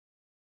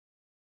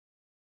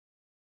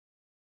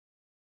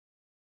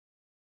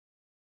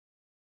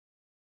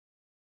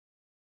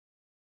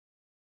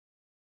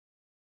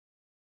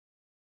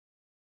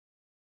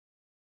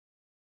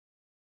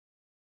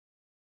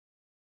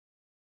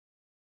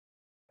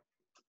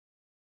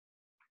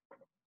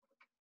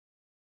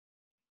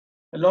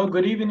Hello,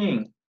 good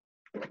evening.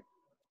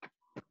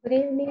 Good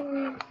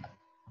evening.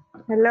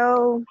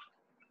 Hello.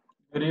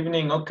 Good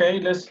evening. Okay,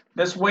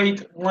 let's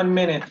wait 1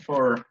 minute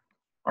for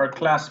our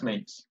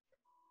classmates.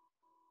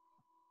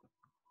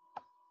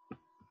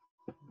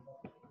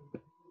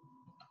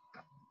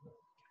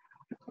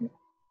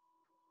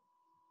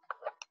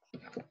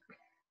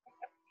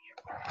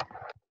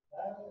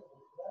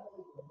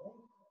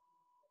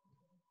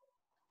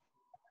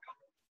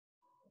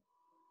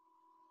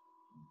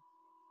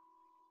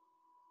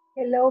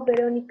 Hello,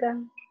 Verónica.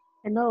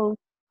 Hello.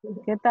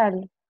 ¿Qué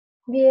tal?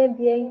 Bien,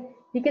 bien.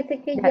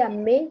 Fíjese que Ya.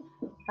 llamé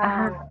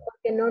Ajá.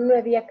 porque no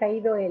había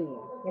caído el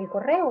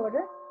correo,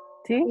 ¿verdad?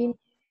 ¿Sí? Y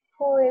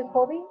dijo el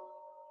joven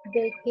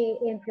de que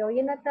entre hoy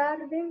en la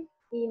tarde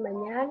y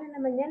mañana en la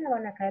mañana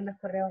van a caer los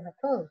correos a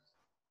todos.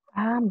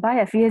 Ah,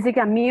 vaya, fíjese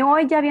que a mí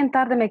hoy ya bien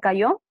tarde me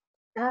cayó.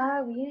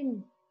 Ah,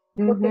 bien.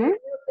 Porque me Ujú.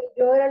 dijo que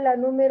yo era la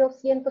número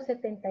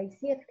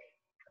 177.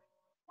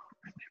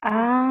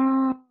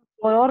 Ah,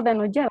 por orden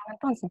nos lleva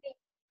entonces.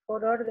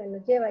 Por orden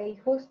nos lleva. Y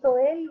justo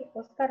él,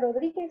 Oscar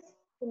Rodríguez,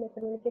 que me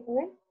comuniqué con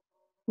él,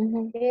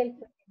 Ujú. él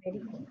fue el que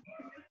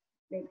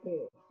me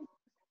dijo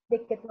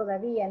de que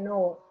todavía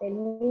no, el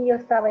niño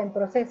estaba en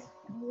proceso.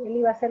 Él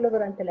iba a hacerlo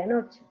durante la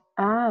noche.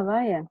 Ah,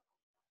 vaya,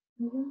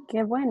 Ujú.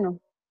 qué bueno.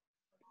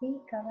 Sí,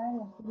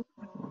 caballo.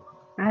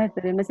 Ay,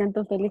 pero yo me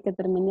siento feliz que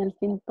terminé al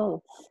fin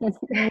todo.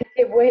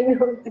 Qué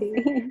bueno, sí,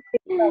 Sí,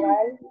 sí,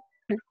 cabal.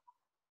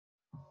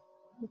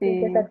 Se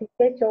siente sí,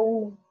 satisfecho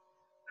uno.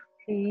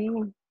 sí.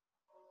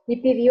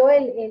 Y pidió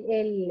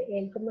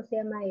 ¿cómo se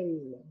llama?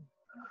 El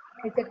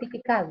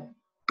certificado.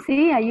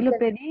 Sí, ahí lo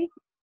pedí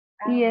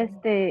y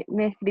Bueno.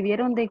 me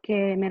escribieron de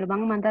que me lo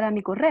van a mandar a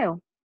mi correo.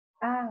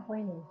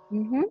 Bueno.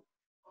 Ujú.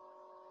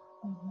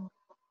 Ujú.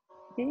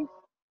 Sí,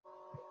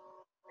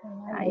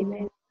 Cabal, ahí ahí.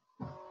 ven.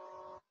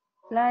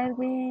 Live,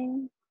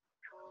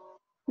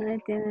 ahí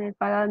tiene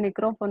apagado el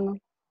micrófono.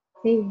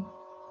 Sí,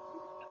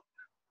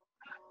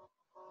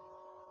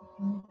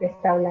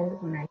 está hablando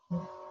con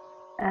alguien.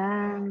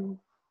 Ah,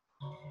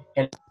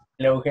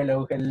 Hello,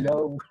 hello,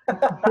 hello.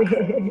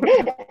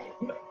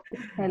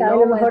 Sabe lo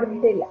hello,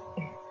 mejor de la...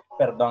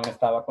 Perdón,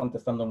 estaba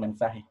contestando un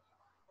mensaje.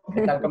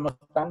 ¿Qué tal? ¿Cómo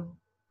están?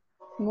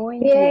 muy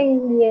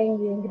bien. Bien, bien,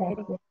 bien,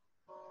 gracias.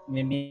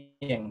 Bien,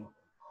 bien.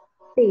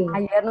 Sí.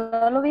 Ayer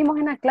no lo vimos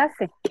en la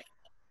clase.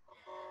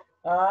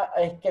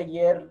 Es que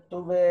ayer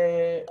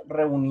tuve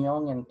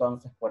reunión,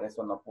 entonces por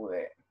eso no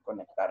pude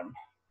conectarme.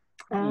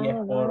 Y es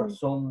Ah, por vale.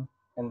 Zoom,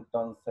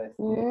 entonces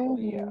no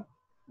podía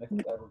Ujú.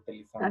 estar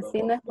utilizando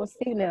Así no es dos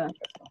posible, ¿va?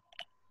 aplicaciones.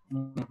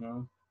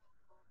 Ujú.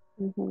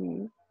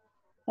 Ujú.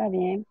 Está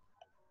bien.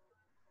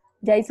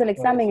 Ya hizo el Por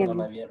examen, eso no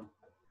me Edwin. vieron.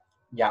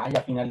 Ya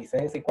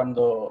finalicé. Sí,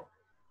 cuando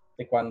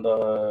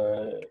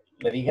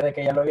le dije de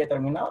que ya lo había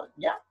terminado,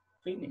 ya,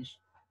 finish.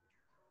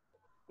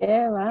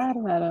 Qué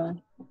bárbaro.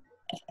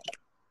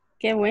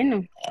 Qué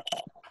bueno.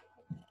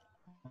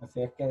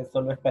 Así es que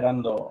solo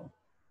esperando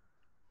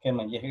que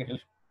me llegue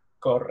el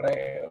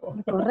correo.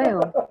 El correo.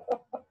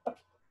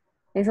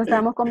 Eso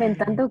estábamos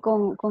comentando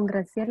con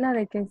Graciela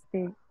de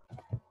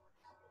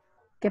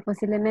que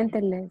posiblemente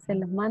se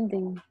los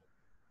manden.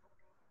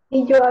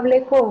 Y yo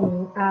hablé con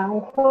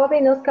un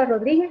joven, Oscar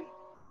Rodríguez,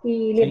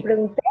 y le Sí.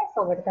 pregunté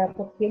eso, ¿verdad?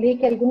 Porque le dije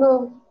que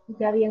algunos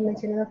ya habían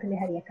mencionado que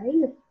les había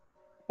caído.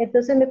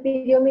 Entonces me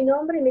pidió mi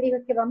nombre y me dijo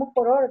que vamos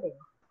por orden.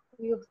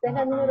 Y usted es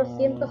la número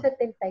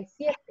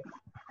 177.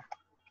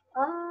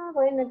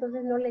 Bueno,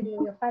 entonces no le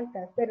dio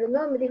falta. Pero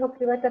no, me dijo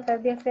que iba a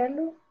tratar de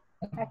hacerlo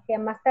a que a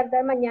más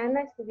tardar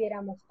mañana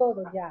estuviéramos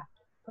todos ya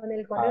con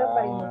el correo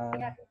para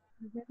iniciar.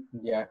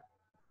 Ya.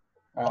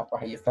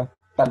 Pues ahí está.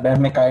 Tal vez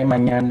me cae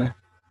mañana.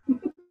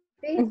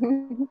 Sí.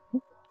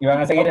 ¿Y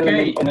van a seguir en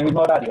el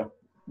mismo horario?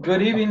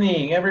 Good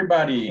evening,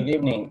 everybody. Good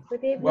evening.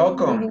 Good evening.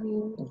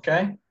 Welcome.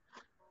 Okay.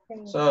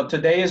 So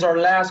today is our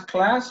last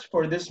class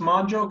for this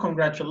module.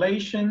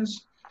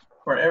 Congratulations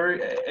for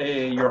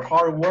your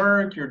hard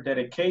work, your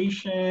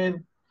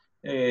dedication,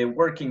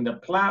 working the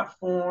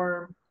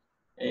platform,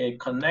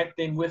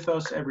 connecting with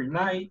us every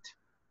night.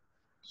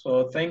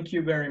 So thank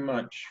you very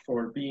much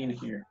for being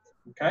here.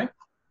 Okay.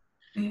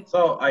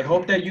 So I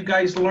hope that you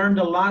guys learned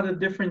a lot of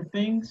different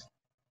things.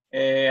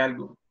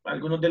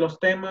 Algunos de los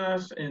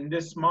temas in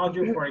this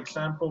module, for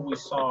example, we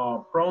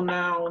saw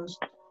pronouns,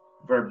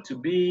 verb to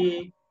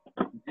be,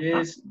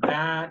 this,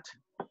 that,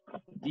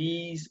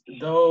 these,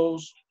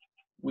 those.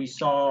 We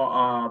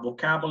saw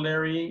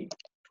vocabulary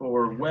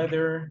for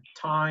weather,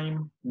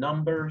 time,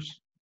 numbers.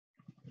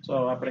 So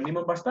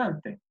aprendimos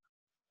bastante.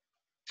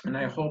 And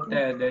I hope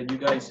that you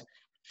guys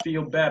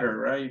feel better,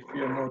 right?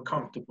 Feel more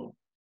comfortable.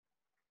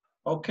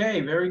 Okay,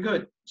 very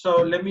good.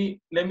 So let me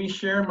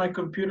share my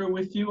computer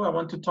with you. I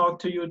want to talk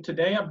to you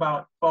today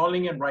about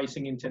falling and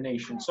rising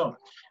intonation. So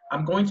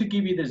I'm going to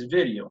give you this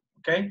video,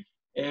 okay?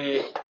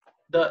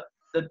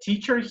 The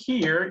teacher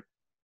here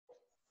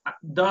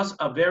does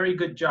a very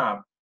good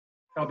job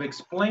of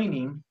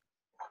explaining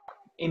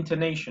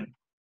intonation.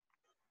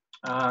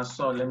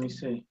 So let me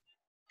see.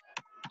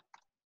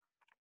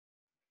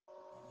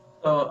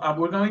 So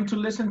we're going to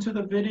listen to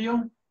the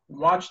video,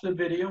 watch the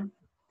video,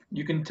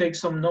 You can take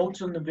some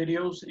notes on the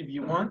videos if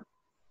you want.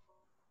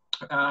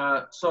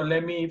 So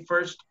let me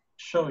first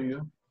show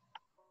you.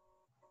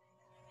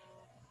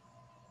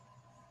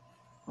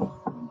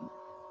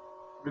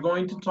 We're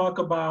going to talk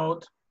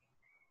about,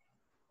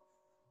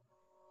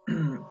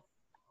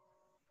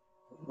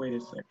 wait a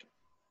second,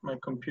 my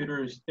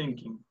computer is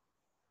thinking.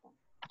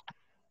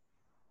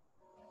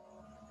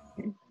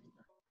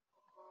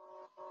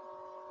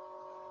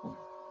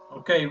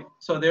 Okay,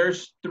 so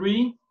there's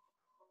 3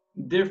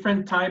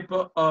 different type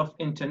of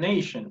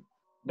intonation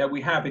that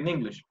we have in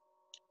English.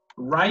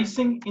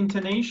 Rising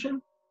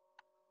intonation,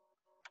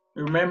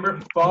 remember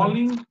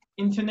falling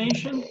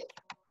intonation,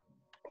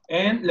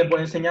 and les voy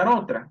a enseñar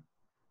otra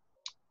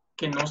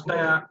que no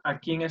está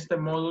aquí en este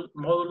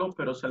módulo,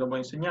 pero se lo voy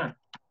a enseñar.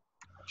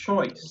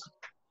 Choice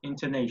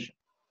intonation.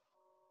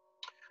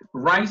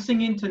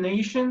 Rising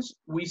intonations,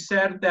 we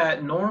said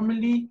that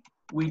normally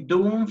we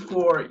do them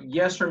for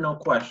yes or no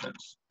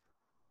questions.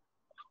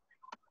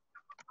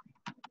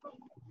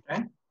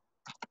 Okay?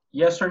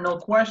 Yes or no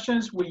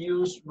questions, we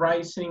use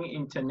rising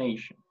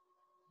intonation.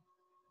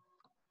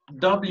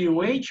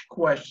 WH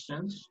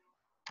questions,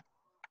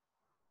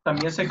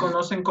 también se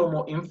conocen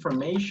como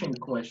information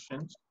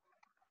questions,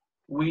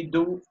 we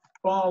do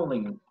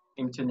falling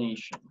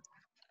intonation.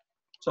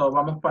 So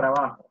vamos para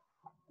abajo.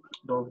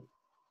 The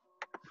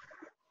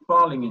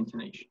falling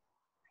intonation.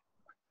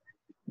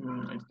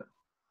 Ahí está.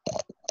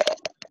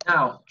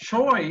 Now,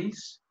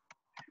 choice,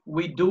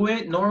 we do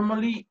it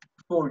normally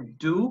for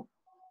do,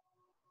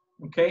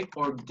 okay,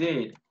 or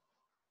did,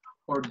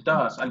 or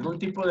does, algún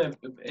tipo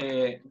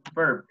de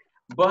verb.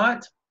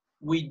 But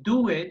we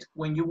do it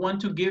when you want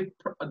to give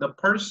the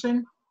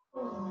person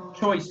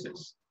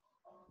choices,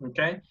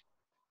 okay?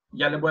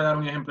 Ya les voy a dar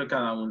un ejemplo de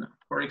cada una.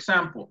 For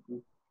example,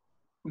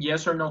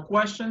 yes or no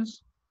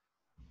questions.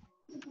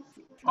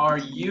 Are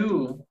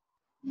you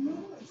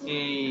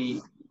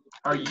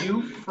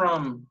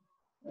from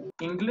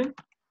England?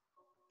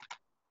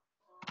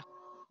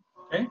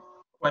 Okay,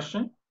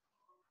 question.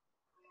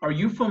 Are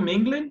you from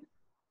England?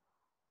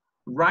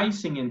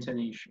 Rising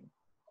intonation.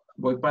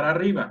 Voy para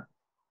arriba.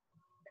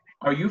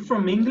 Are you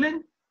from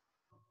England?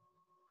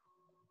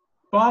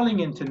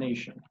 Falling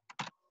intonation.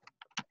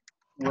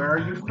 Where are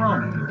you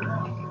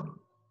from?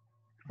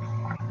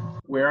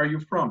 Where are you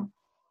from?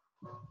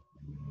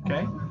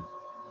 Okay.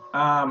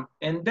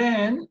 And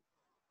then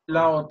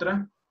la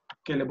otra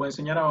que les voy a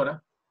enseñar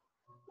ahora,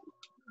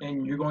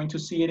 and you're going to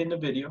see it in the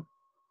video,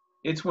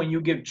 it's when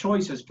you give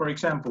choices. For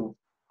example,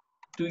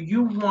 do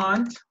you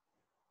want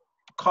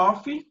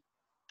coffee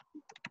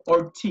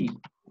or tea?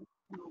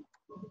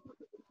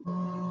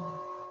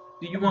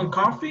 Do you want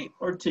coffee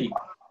or tea?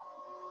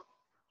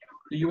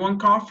 Do you want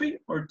coffee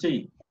or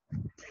tea?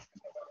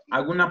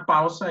 Hago una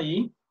pausa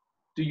ahí.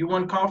 Do you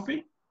want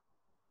coffee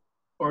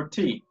or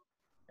tea?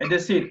 Es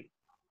decir,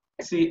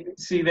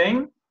 si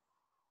ven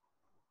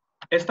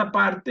esta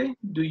parte,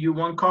 do you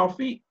want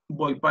coffee?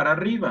 Voy para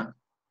arriba.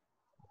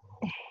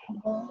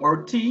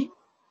 Or tea,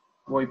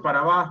 voy para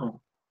abajo.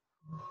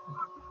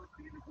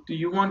 Do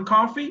you want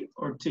coffee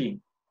or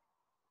tea?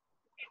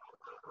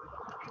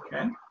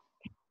 Okay.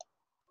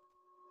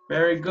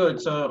 Very good.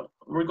 So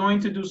we're going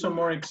to do some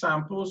more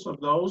examples of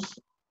those.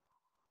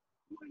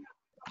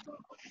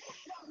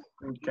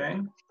 Okay.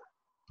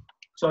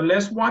 So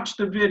let's watch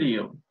the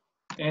video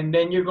and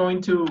then you're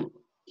going to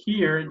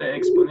hear the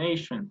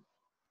explanation.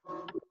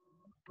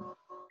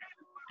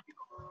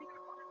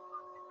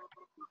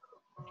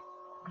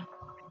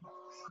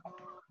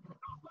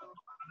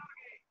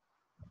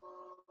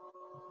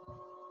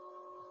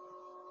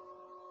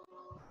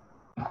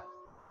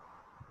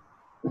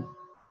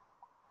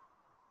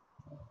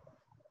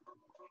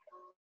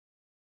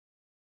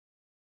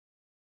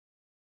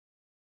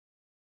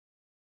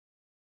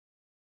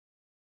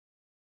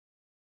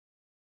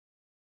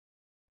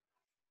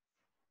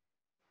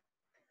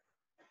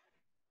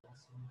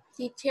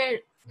 Teacher,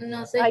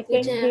 no se I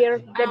can escucha. hear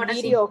the Ahora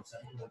sí. video.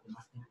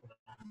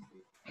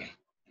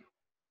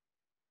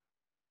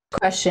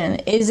 Question,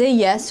 is it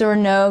yes or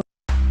no?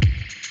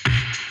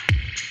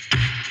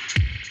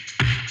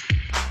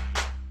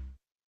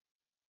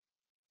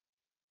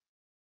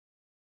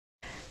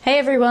 Hey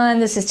everyone,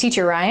 this is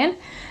Teacher Ryan,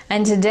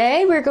 and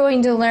today we're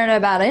going to learn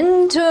about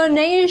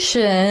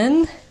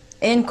intonation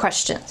in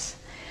questions.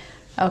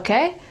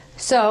 Okay,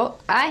 so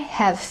I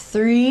have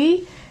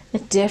 3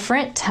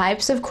 different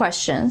types of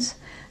questions,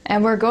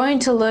 and we're going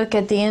to look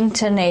at the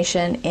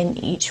intonation in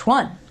each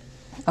one.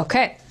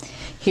 Okay,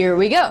 here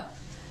we go.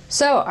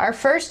 So our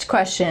first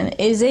question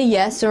is a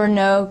yes or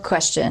no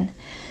question.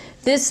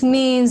 This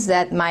means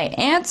that my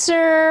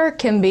answer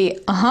can be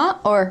uh-huh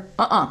or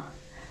uh-uh.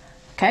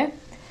 Okay,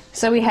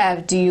 so we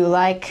have, do you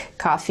like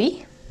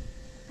coffee?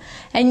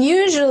 And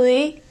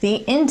usually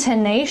the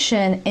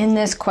intonation in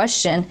this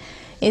question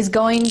is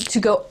going to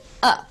go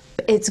up.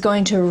 It's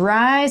going to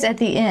rise at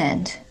the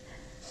end.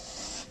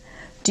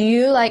 Do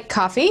you like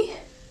coffee?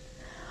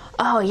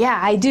 Oh yeah,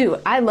 I do.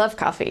 I love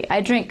coffee.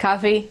 I drink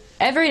coffee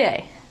every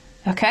day.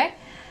 Okay?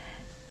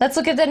 Let's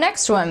look at the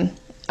next one.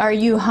 Are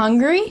you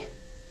hungry?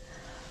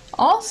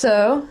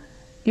 Also,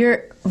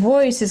 your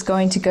voice is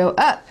going to go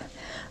up.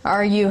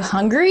 Are you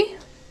hungry?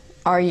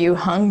 Are you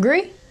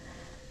hungry?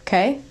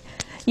 Okay.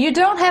 You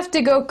don't have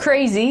to go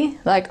crazy,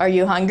 like, are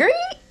you hungry?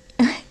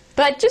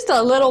 But just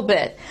a little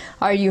bit.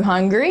 Are you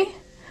hungry?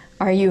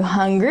 Are you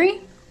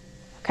hungry?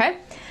 Okay.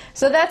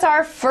 So that's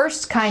our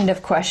first kind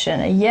of question,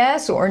 a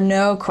yes or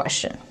no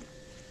question.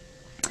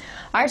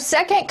 Our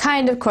second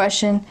kind of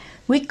question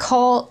we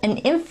call an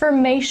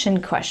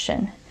information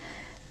question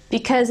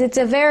because it's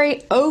a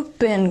very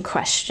open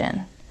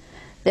question.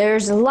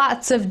 There's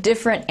lots of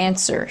different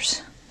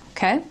answers,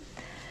 okay?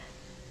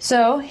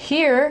 So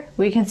here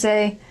we can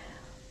say,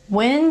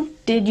 when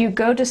did you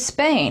go to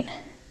Spain?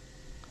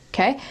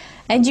 Okay,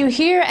 and you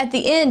hear at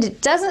the end,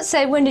 it doesn't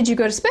say, when did you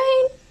go to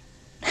Spain?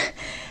 It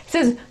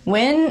says,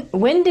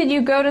 when did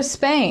you go to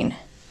Spain?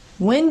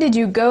 When did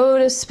you go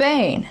to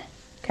Spain?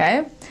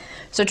 Okay,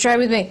 so try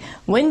with me.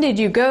 When did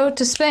you go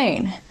to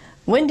Spain?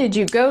 When did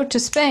you go to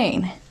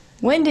Spain?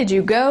 When did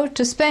you go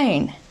to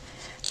Spain?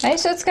 Okay,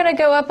 so it's going to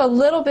go up a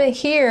little bit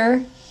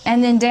here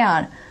and then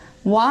down.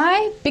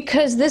 Why?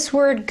 Because this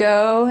word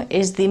go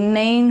is the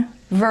main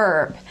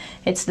verb.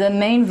 It's the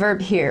main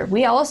verb here.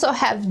 We also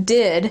have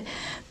did,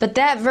 but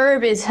that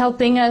verb is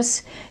helping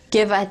us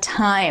give a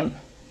time.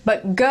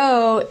 But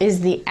go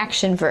is the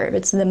action verb.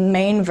 It's the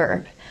main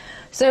verb.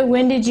 So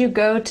when did you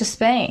go to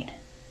Spain?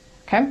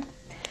 Okay.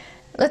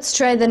 Let's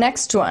try the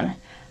next one.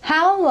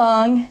 How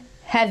long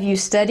have you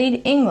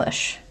studied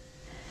English?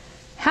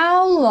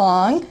 How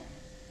long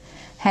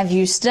have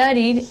you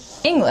studied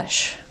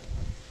English?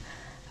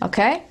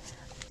 Okay.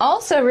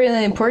 Also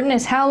really important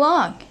is how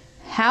long.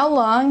 How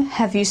long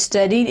have you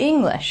studied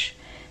English?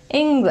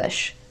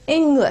 English,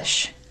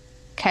 English.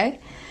 Okay?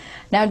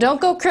 Now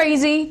don't go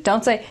crazy.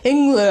 Don't say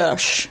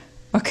English.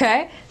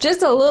 Okay?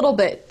 Just a little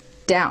bit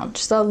down.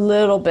 Just a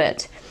little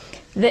bit.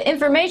 The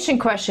information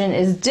question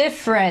is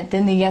different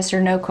than the yes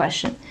or no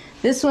question.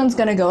 This one's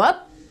going to go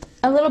up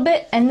a little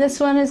bit and this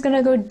one is going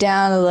to go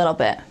down a little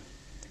bit.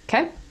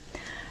 Okay?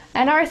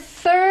 And our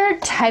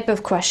third type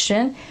of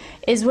question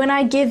is when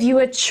I give you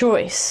a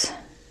choice.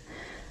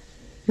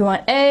 You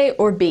want A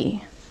or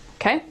B,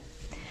 okay?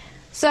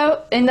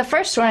 So in the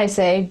first one I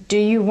say, do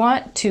you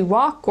want to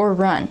walk or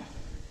run?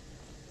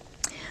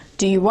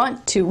 Do you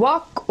want to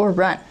walk or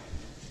run?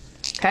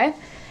 Okay?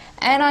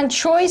 And on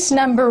choice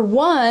number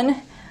 1,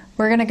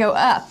 we're going to go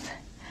up.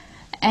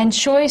 And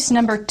choice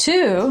number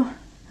 2,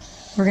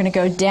 we're going to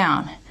go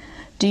down.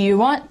 Do you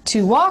want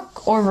to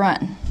walk or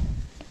run?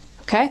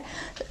 Okay?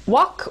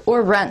 Walk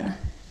or run.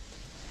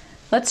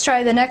 Let's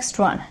try the next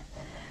one.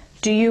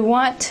 Do you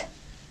want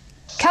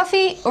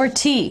coffee or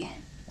tea?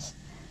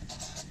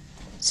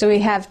 So we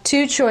have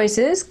two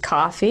choices,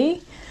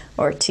 coffee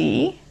or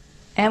tea.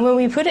 And when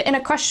we put it in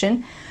a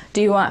question,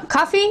 do you want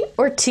coffee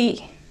or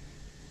tea?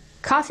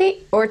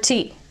 Coffee or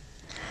tea?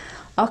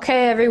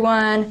 Okay,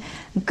 everyone,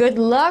 good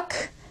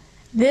luck.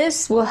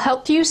 This will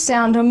help you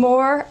sound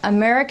more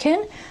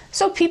American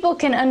so people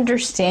can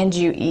understand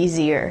you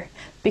easier,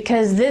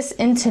 because this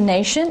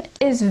intonation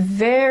is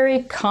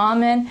very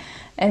common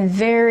and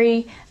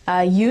very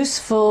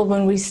useful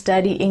when we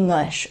study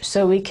English,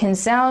 so we can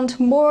sound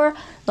more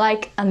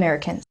like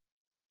Americans.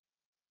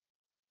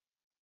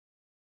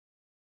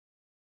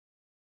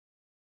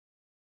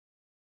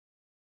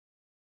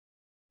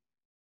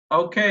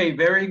 Okay,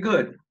 very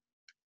good.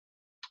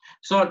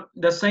 So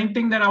the same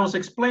thing that I was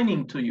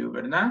explaining to you,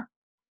 ¿verdad?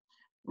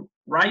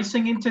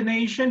 Rising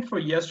intonation for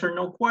yes or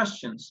no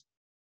questions.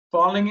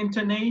 Falling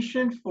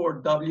intonation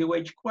for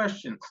WH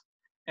questions.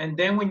 And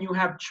then when you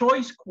have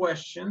choice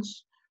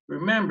questions,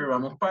 remember,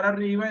 vamos para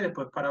arriba y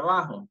después para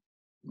abajo.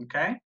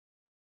 Okay?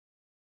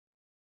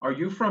 Are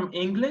you from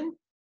England?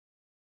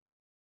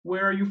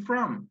 Where are you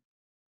from?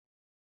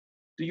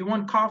 Do you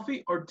want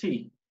coffee or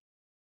tea?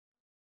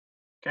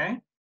 Okay?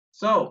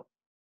 So,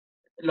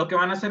 lo que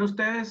van a hacer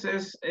ustedes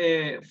es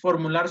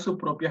formular sus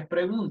propias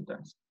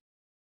preguntas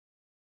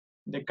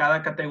de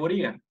cada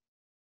categoría.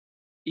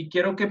 Y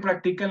quiero que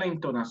practiquen la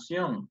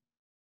entonación.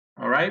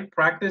 All right?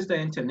 Practice the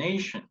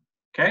intonation.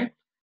 Okay?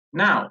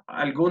 Now,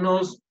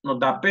 algunos nos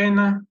da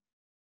pena.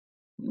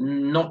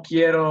 No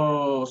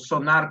quiero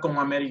sonar como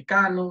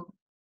americano.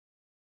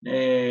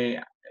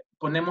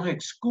 Ponemos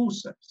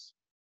excusas.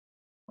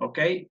 Ok,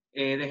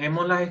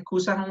 dejemos las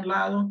excusas a un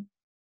lado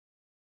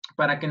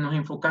para que nos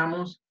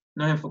enfoquemos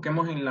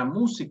en la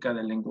música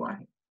del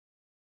lenguaje.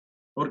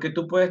 Porque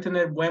tú puedes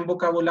tener buen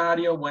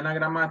vocabulario, buena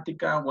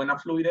gramática, buena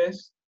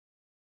fluidez,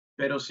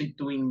 pero si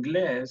tu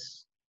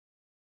inglés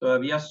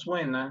todavía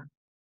suena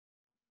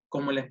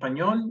como el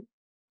español,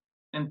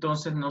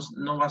 entonces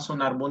no va a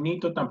sonar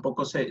bonito,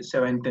 tampoco se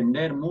va a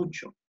entender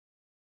mucho.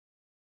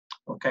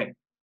 Okay,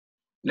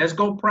 let's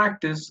go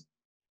practice.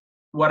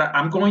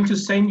 I'm going to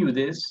send you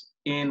this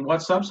in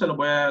WhatsApp, se lo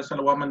voy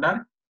a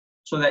mandar,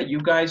 so that you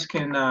guys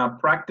can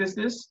practice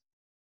this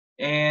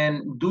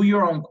and do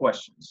your own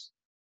questions.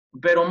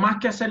 Pero más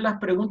que hacer las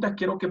preguntas,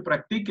 quiero que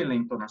practiquen la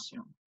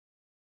entonación.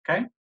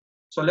 Okay?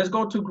 So let's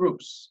go to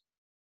groups.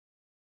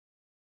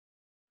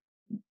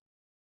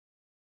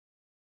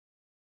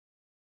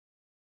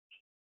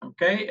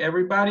 Okay,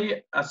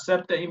 everybody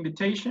accept the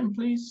invitation,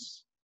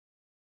 please.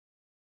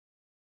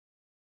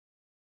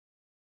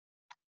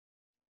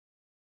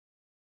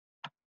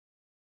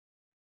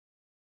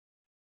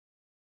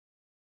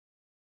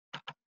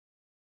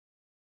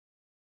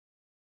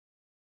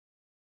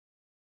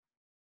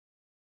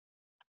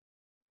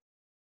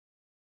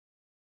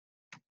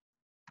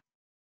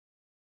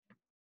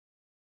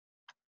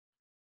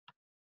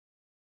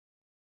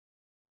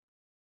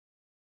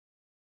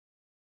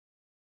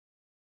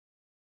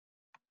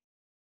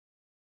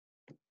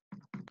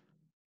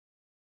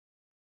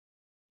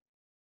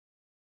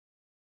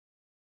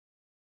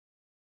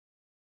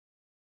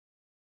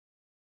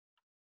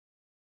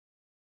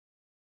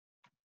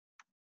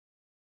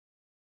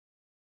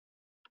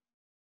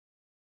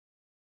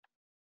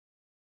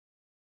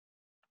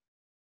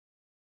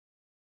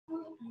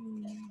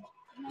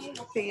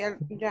 Sí,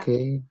 ya.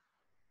 Okay.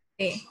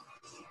 Sí.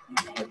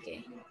 Ok.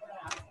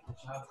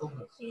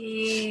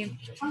 Eh,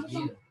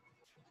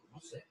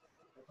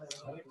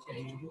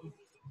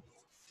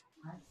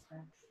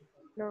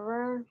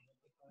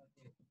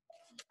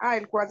 Ah,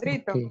 el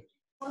cuadrito. Okay.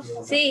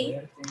 sí,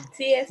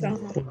 sí, eso.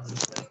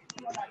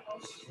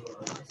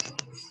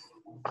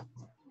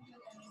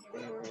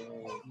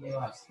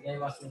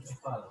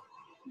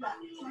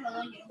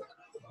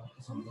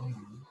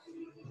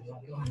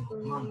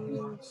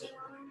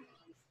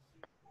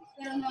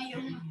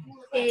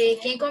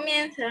 ¿Quién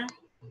comienza?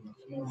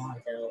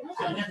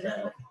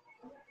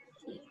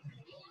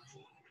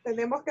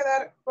 Tenemos que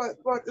dar,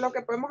 lo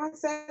que podemos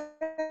hacer.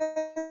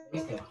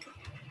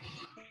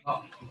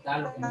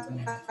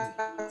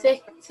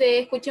 Se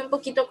escucha un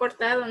poquito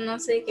cortado, no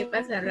sé qué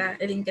pasa,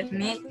 el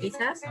internet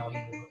quizás.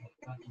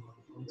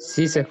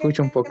 Sí, se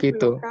escucha un Ejemplo,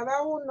 poquito.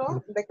 cada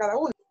uno de cada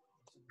uno.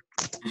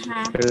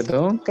 Ajá,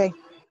 Perdón. Ok.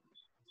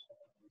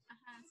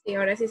 sí,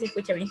 ahora sí se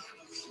escucha bien.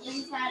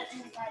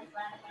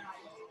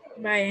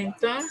 Vaya,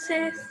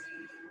 entonces.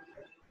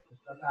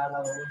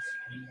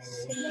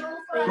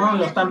 No,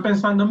 lo están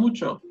pensando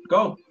mucho.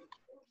 Go.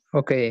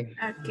 Okay.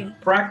 Okay.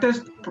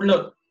 Practice.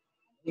 Look,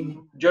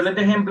 yo les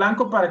dejé en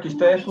blanco para que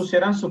ustedes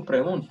pusieran sus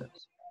preguntas.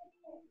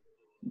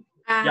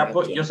 Ya,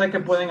 Okay. yo sé que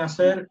pueden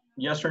hacer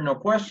yes or no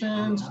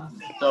questions,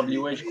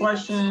 WH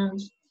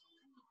questions.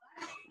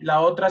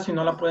 La otra, si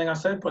no la pueden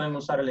hacer, pueden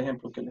usar el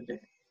ejemplo que les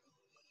dejé.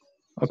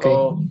 Okay.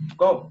 So,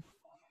 go.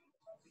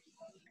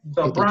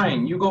 So, Okay,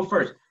 Brian, you go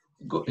first.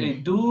 Go,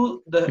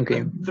 do the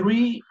Okay.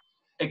 3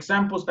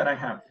 examples that I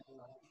have.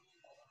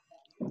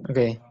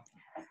 Okay.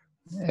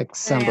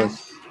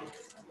 Examples.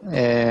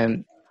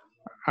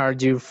 Are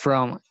you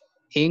from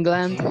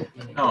England?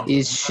 No.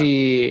 Is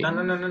she?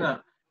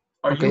 No.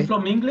 Are you Okay.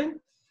 from England?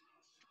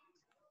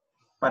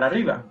 Para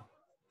arriba.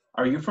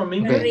 Are you from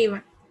England? Okay.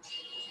 Arriba.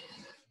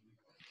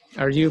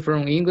 Are you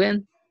from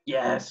England?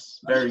 Yes,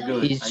 very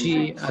good. Is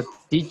she a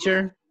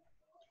teacher?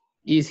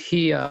 Is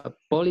he a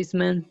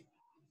policeman?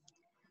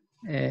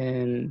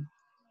 And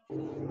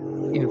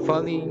in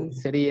falling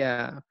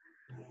sería,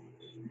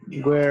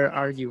 where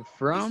are you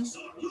from?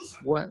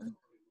 What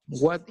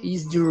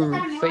is your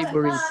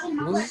favorite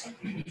book?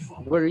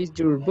 Where is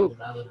your book?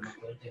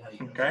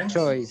 Okay.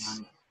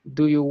 Choice.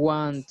 Do you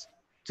want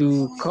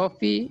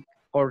coffee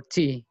or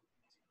tea?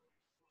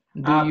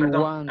 Do you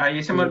Perdón. want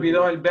Ahí se me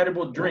olvidó el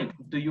verbo drink.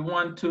 Do you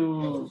want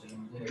to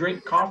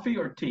drink coffee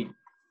or tea?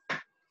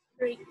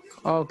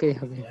 Okay.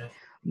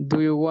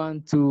 Do you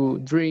want to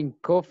drink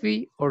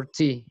coffee or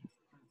tea?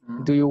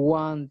 Do you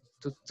want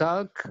to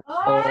talk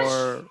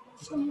or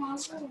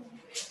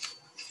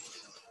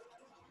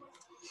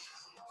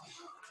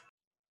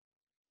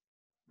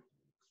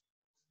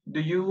Do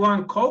you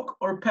want Coke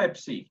or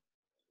Pepsi?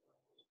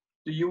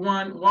 Do you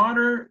want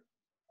water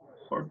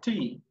or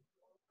tea?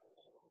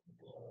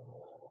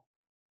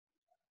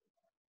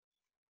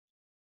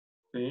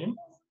 ¿Sí?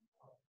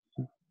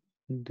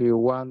 do you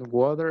want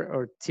water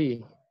or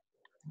tea?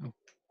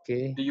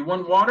 Okay. Do you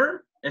want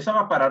water? Esa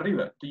va para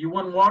arriba. Do you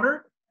want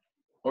water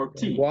or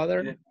tea?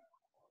 Water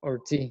or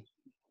tea?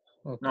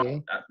 No,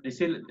 Okay.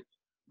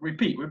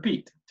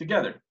 repeat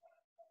together.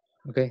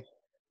 Okay.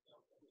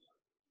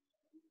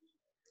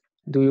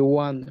 Do you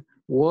want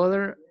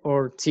water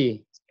or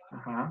tea?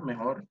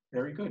 Mejor.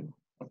 Very good.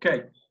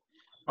 Okay.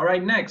 All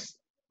right, next.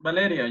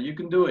 Valeria, you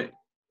can do it.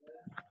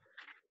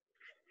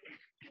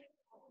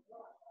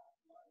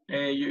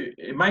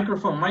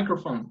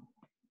 Microphone.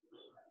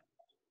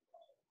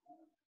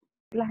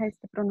 Las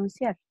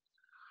pronunciar.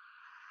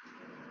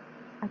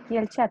 Aquí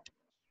el chat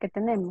que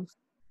tenemos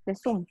de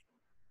Zoom.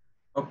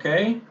 Ok.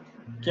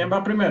 ¿Quién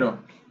va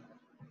primero?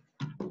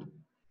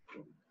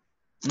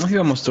 Nos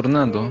íbamos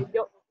turnando.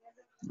 Yo.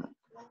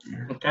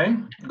 Okay.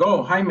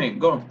 Go, Jaime,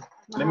 go.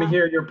 Let me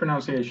hear your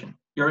pronunciation,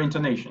 your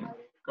intonation.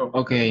 Go.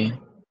 Okay.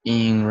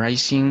 In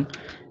rising,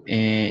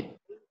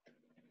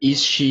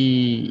 is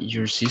she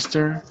your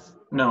sister?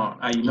 No,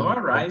 ahí no va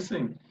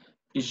rising.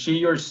 Is she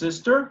your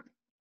sister?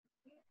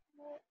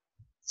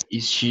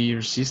 Is she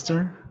your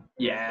sister?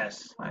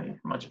 Yes,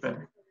 much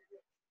better.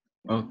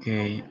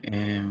 Okay.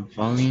 And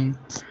falling.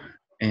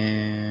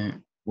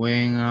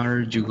 When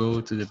are you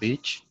go to the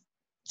beach?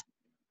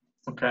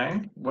 Ok,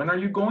 Okay. When are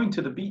you going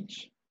to the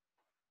beach?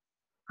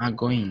 I'm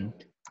going.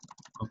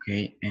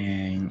 Okay,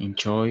 and in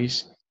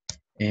choice,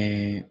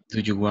 do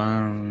you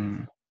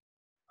want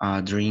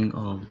a drink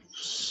of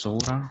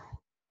soda?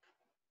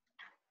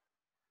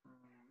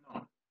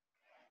 No.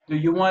 Do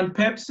you want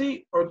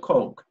Pepsi or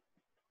Coke?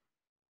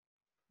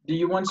 Do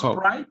you want Coke.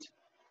 Sprite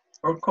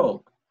or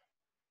Coke?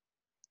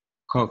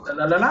 Coke.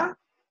 La la la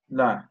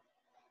la.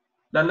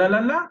 La la la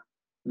la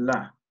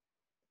la.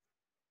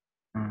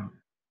 Ah,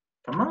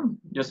 Come on.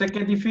 Yo sé que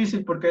es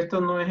difícil porque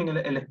esto no es en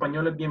el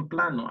español es bien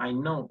plano. I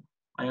know.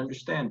 I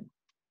understand.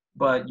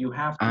 But you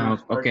have to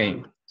start okay.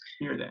 to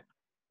hear that.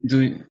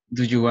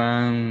 Do you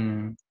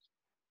want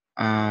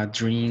a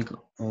drink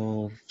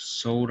of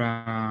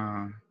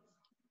soda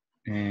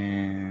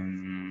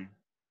and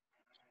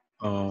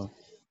of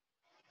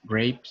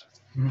grapes?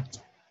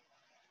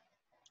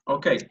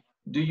 Okay.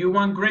 Do you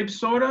want grape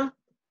soda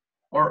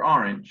or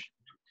orange?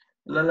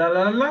 La la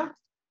la la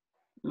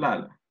la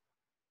la.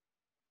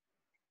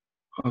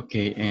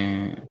 Okay,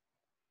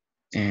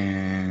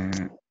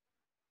 and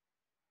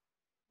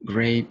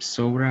grape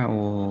soda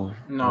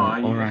No, or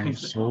ahí orange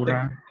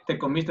soda. te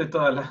comiste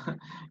toda la.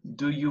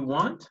 Do you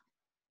want?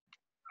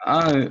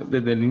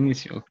 Desde el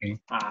inicio, okay.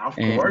 Of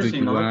Do course, si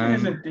you no, no tiene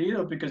want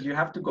sentido because you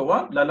have to go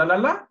up. La la la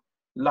la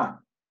la.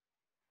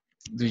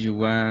 do you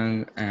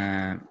want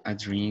a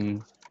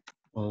drink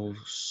of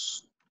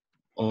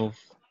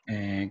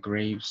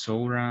grape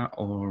soda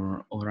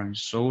or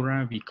orange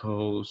soda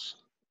because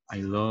I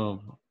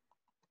love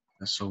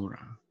the soda.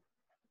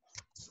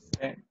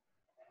 Okay.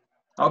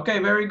 Okay,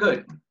 very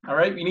good. All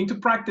right, we need to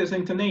practice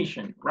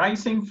intonation.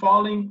 Rising,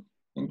 falling,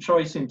 and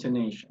choice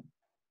intonation.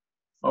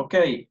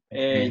 Okay,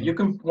 you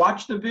can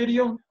watch the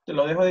video. Te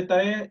lo dejo de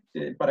tarea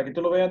para que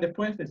tú lo veas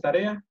después de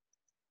tarea.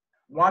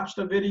 Watch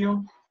the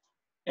video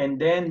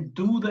and then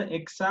do the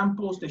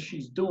examples that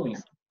she's doing.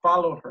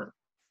 Follow her.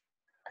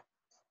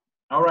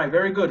 All right,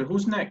 very good.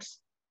 Who's next?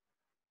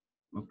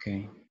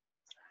 Okay.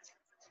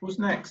 Who's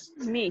next?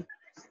 Me.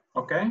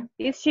 Okay.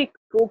 Is she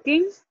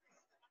cooking?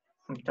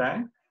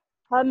 Okay.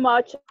 How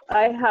much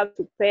I have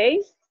to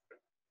pay?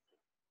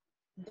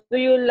 Do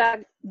you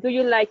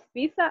like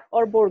pizza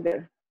or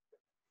burger?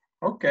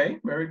 Okay,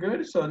 very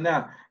good. So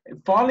now,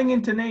 falling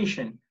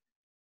intonation.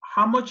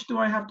 How much do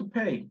I have to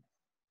pay?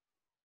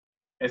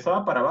 Eso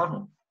va para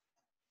abajo.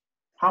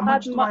 How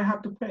much do I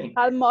have to pay?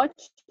 How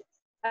much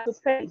I have to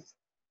pay?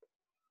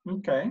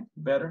 Okay,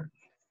 better.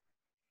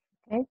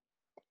 Okay.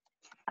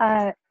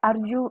 Are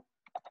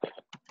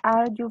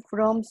you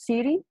from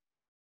city?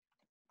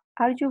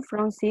 Are you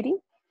from city?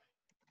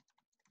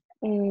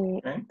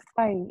 Okay.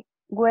 Fine.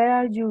 Where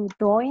are you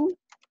doing?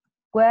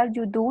 Where are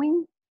you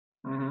doing?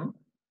 Mm-hmm.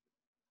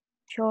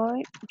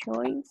 Choice.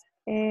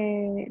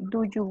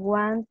 Do you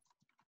want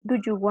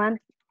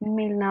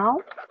milk now?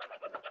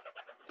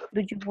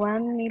 Do you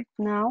want milk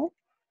now?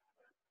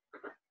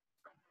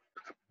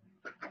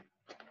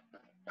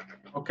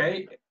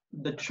 Okay,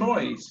 the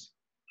choice.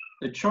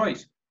 The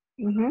choice.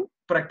 Mm-hmm.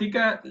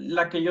 Practica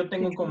la que yo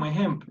tengo como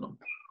ejemplo.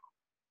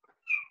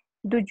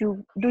 Do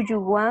you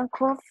want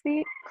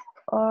coffee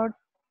or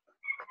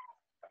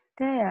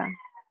tea?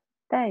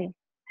 Tea.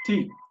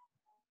 Tea.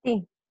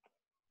 Tea.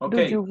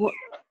 Okay.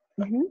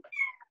 Mm-hmm.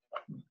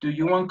 Do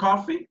you want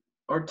coffee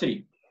or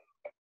tea?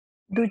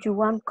 Do you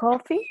want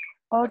coffee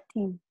or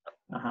tea?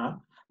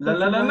 Ajá. La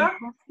la la la.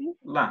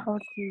 La. Or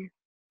tea?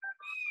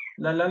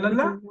 La la la Do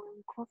la. you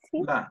want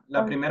coffee?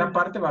 La primera tea?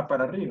 parte va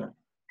para arriba.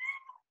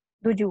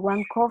 Do you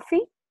want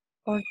coffee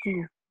or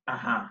tea?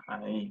 Ajá,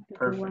 ahí. Do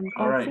Perfect. you want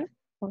All right. coffee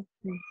or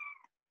tea?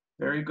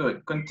 Very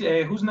good.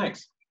 Who's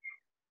next?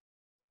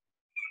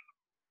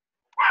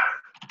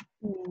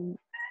 Mm.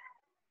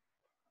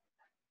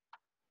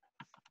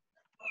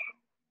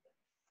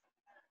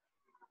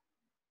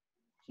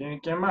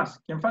 ¿Quién más?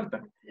 ¿Quién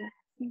falta?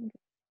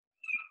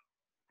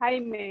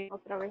 Jaime,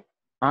 otra vez.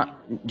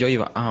 Yo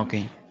iba.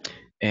 Okay.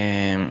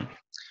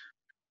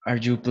 Are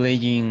you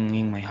playing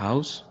in my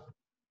house?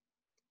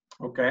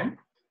 Okay.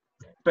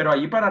 Pero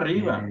allí para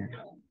arriba.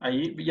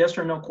 Allí, yes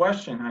or no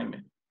question,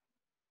 Jaime.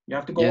 You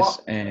have to go Yes.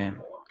 up.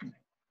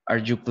 Are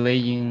you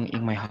playing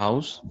in my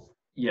house?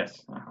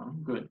 Yes.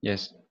 Good.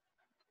 Yes.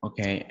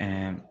 Okay.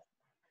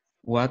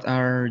 What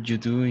are you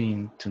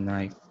doing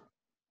tonight?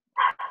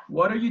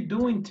 What are you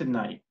doing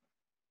tonight?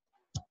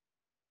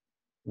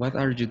 What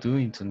are you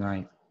doing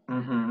tonight?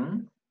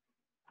 Mm-hmm.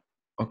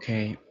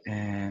 Okay.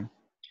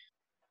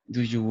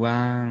 Do you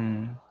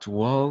want to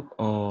walk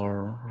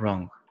or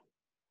run?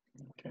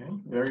 Okay.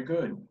 Very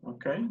good.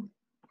 Okay.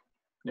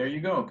 There you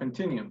go.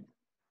 Continue.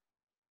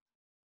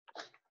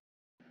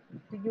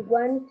 Do you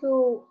want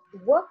to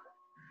walk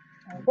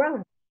or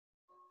run?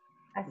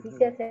 Así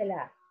se hace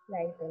la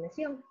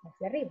entonación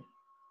hacia arriba.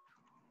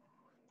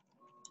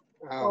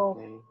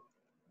 Okay.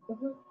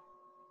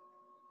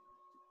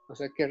 O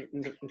sea que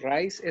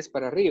rise es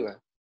para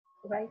arriba.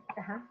 Right,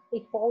 ajá.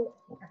 Y fall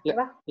hacia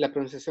abajo. La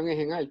pronunciación es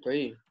en alto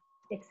ahí.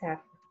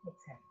 Exacto.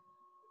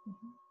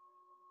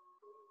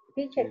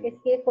 Teacher, es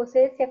que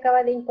José se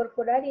acaba de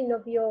incorporar y no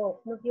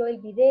vio el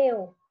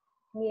video.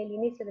 ni el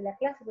inicio de la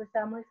clase, pues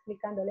estábamos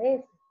explicándole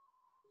eso.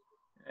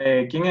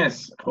 ¿Quién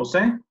es?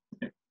 ¿José?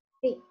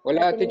 Sí.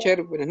 Hola,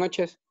 teacher, buenas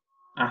noches.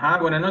 Ajá,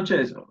 buenas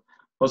noches.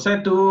 José,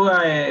 tú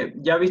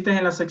ya viste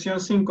en la sección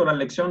 5 la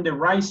lección de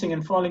Rising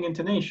and Falling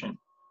Intonation.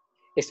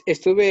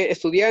 Estuve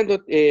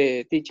estudiando,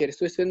 teacher,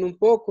 estuve estudiando un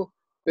poco,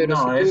 pero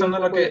sí No, tuve eso un no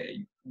es lo poco de...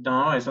 que,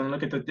 no, eso no es lo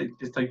que te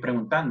estoy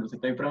preguntando. Te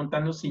estoy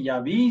preguntando si ya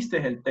viste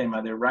el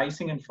tema de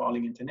Rising and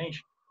Falling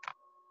Intonation.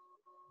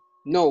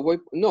 No,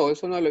 no,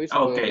 eso no lo he visto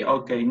Ok, todavía.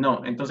 ok,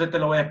 no. Entonces te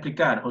lo voy a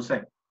explicar,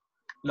 José.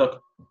 Look,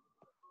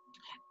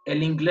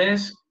 el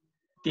inglés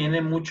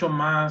tiene mucho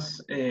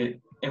más, es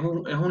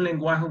un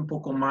lenguaje un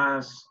poco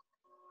más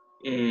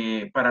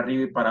para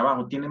arriba y para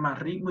abajo. Tiene más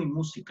ritmo y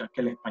música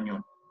que el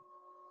español.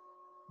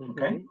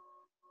 ¿Ok?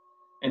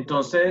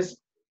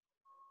 Entonces,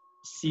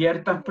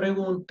 ciertas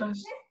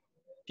preguntas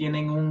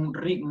tienen un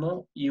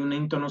ritmo y una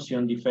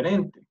entonación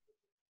diferente.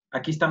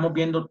 Aquí estamos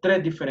viendo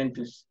 3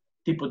 diferentes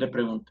tipos de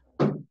preguntas.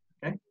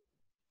 ¿Okay?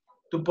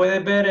 Tú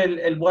puedes ver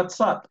el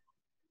WhatsApp,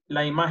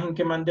 la imagen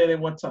que mandé de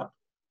WhatsApp.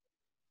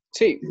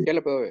 Sí, ya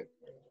lo puedo ver.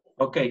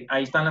 Ok,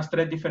 ahí están las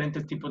 3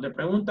 diferentes tipos de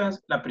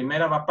preguntas. La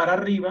primera va para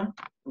arriba.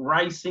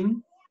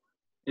 Rising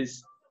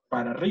es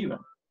para arriba.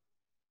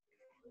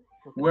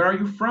 Where are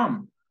you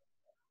from?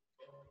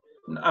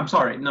 I'm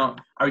sorry, no.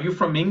 Are you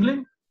from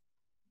England?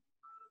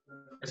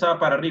 Esa va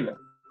para arriba.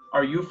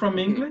 Are you from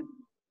England?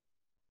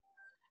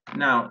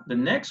 Now, the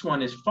next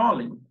one is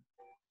falling.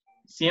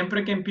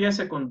 Siempre que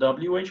empiece con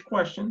WH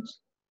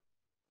questions,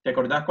 ¿te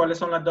acordás cuáles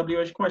son las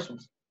WH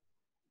questions?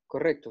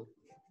 Correcto.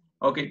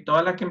 Ok,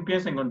 todas las que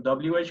empiecen con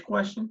WH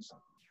questions,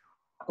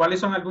 ¿cuáles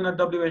son algunas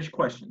WH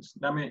questions?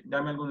 Dame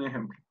algún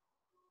ejemplo.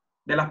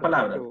 De las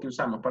palabras que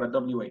usamos para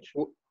WH.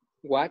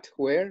 What,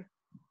 where,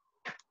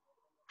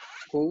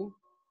 who,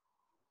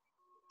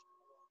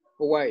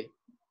 why.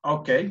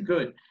 Ok,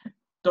 good.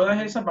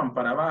 Todas esas van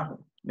para abajo.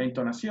 La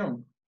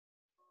entonación.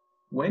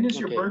 When is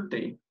your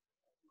birthday?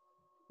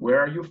 Where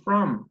are you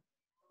from?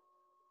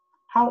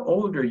 How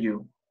old are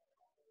you?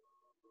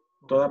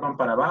 Todas van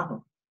para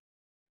abajo.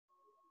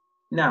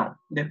 Now,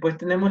 después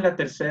tenemos la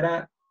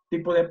tercera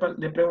tipo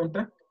de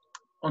pregunta,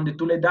 donde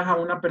tú le das a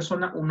una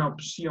persona una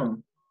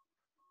opción.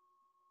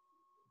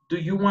 Do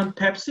you want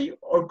Pepsi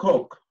or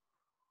Coke?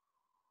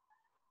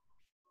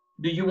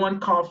 Do you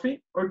want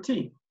coffee or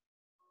tea?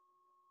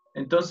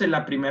 Entonces,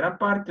 la primera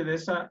parte de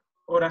esa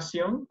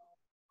oración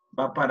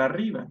va para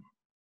arriba.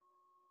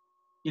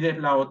 Y de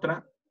la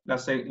otra, la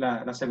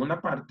segunda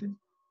parte,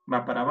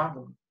 va para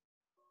abajo.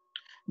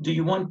 Do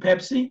you want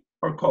Pepsi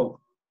or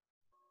Coke?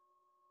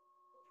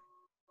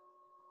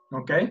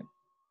 ¿Ok?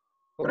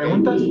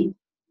 ¿Preguntas?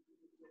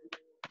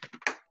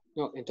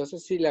 No,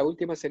 entonces sí, la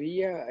última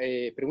sería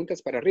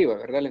preguntas para arriba,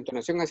 ¿verdad? La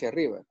entonación hacia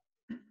arriba.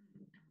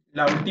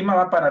 La última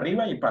va para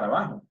arriba y para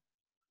abajo.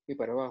 Y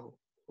para abajo.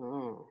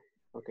 Ah,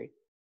 ok.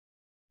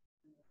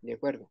 De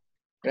acuerdo.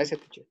 Gracias,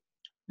 teacher.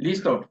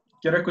 Listo.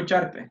 Quiero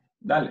escucharte.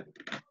 Dale.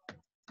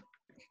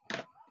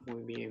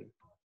 Muy bien.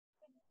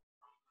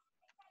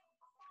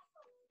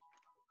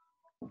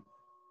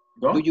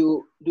 ¿Go?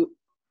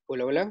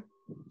 Hola, hola.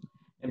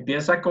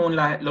 Empieza con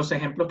los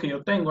ejemplos que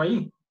yo tengo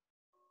ahí.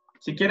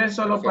 Si quieres,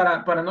 solo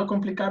para no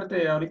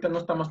complicarte, ahorita no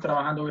estamos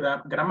trabajando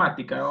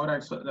gramática,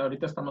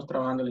 ahorita estamos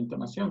trabajando la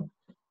entonación.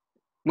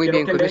 Muy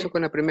bien, comienzo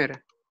con la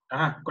primera.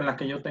 Ajá, con la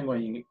que yo tengo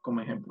ahí como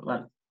ejemplo.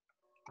 Dale.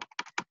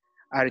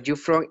 Are you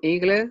from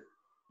England?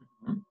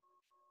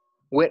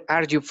 Where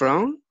are you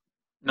from?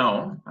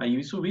 No,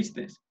 ahí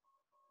subiste.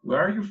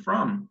 Where are you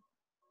from?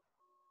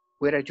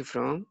 Where are you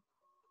from?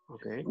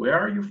 Okay. Where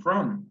are you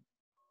from?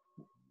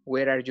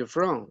 Where are you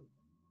from?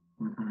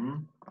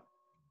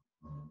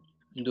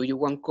 Do you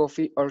want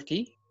coffee or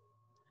tea?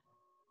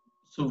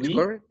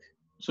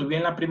 Subí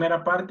en la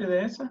primera parte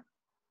de esa.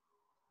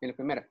 En la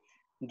primera.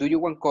 Do you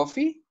want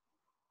coffee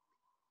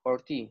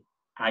or tea?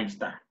 Ahí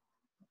está.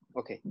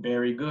 Okay.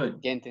 Very good.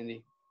 Ya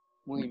entendí.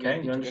 Muy okay,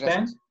 bien, you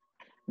understand? Gracias.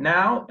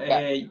 Now,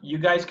 you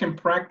guys can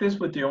practice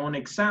with your own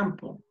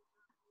example.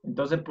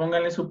 Entonces,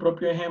 pónganle su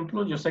propio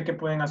ejemplo. Yo sé que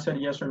pueden hacer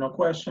yes or no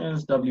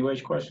questions,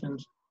 WH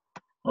questions.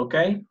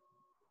 Okay?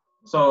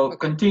 So,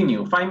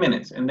 continue. 5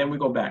 minutes, and then we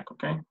go back,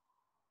 okay?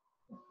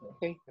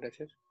 Okay,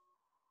 gracias.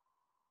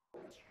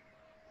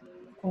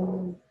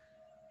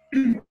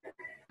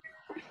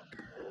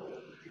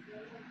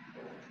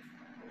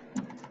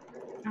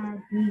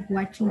 Are we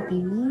watching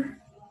TV?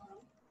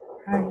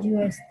 Are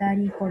you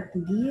studying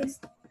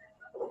Portuguese?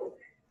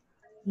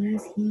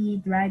 Is he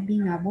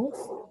driving a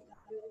bus?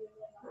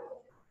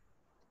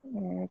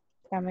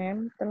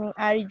 También,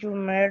 are you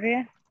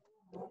married?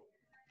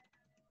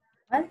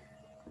 What?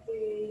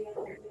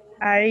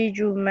 Are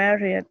you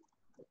married?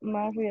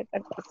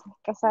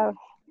 Casado.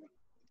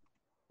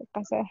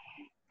 Casado.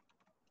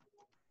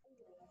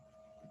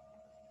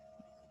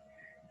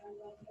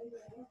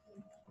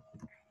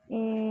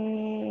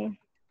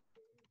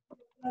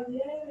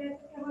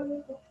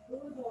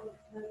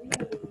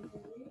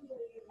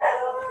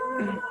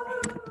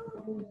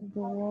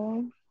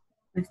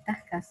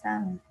 ¿Estás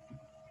casado?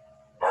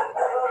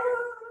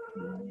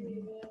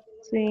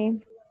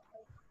 Sí.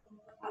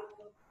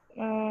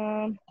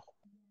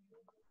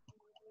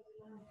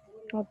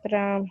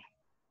 Otra.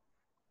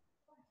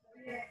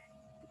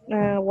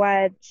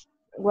 What's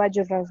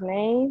your last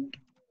name?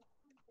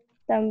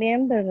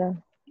 También, ¿verdad?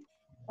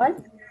 ¿Cuál?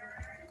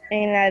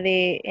 En la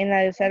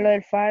de usarlo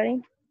del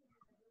firing.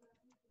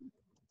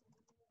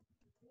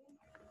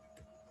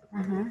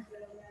 Ajá.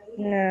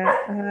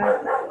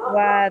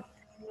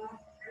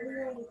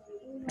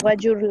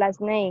 What's your last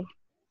name?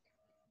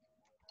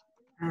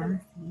 Ah,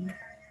 sí.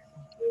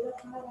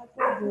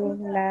 Your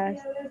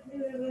last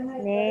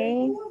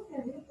name.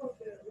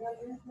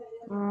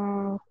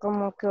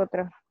 ¿Cómo que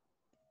otra?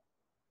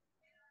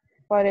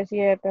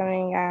 Parecía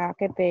también a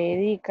qué te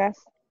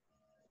dedicas.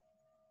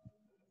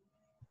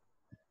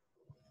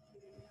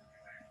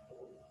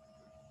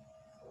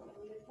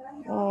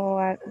 O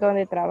a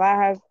dónde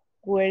trabajas.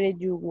 Where did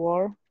you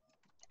work?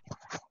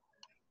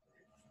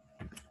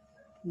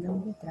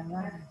 ¿Dónde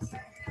trabajas?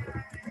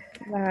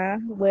 Ajá.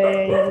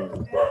 Where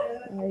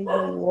do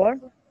you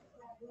work?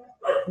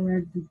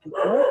 Where do you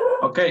work?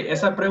 Ok,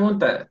 esa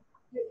pregunta,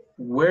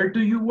 where do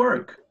you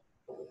work?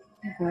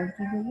 Where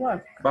do you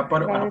work? Va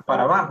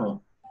para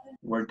abajo.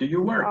 Where do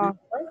you work?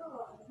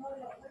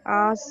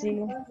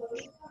 Sí.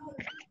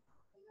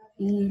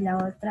 Y la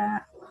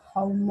otra,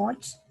 how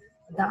much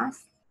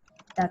does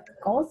that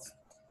cost?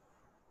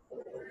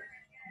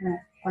 No,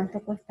 ¿cuánto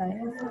cuesta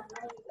eso?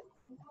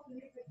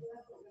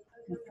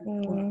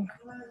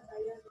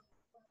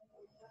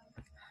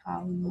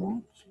 How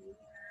much?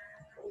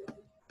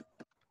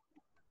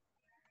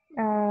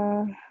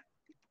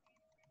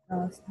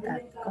 Does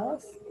that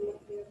cost?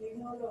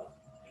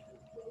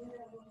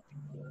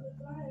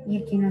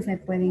 Y aquí no se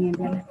pueden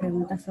enviar las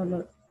preguntas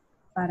solo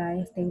para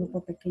este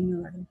grupo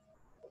pequeño, ¿verdad?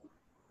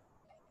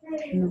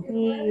 No.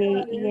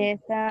 Y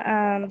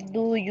esta,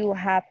 do you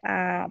have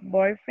a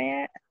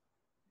boyfriend?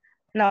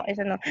 No,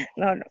 esa no.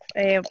 No.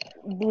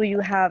 Do you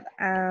have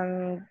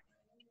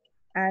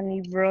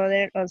any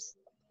brother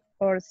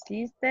or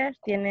sister?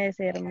 ¿Tienes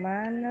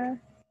hermanos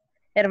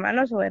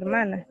o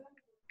hermanas?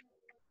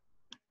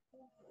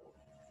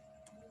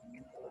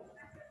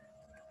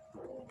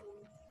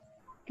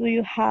 Do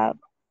you have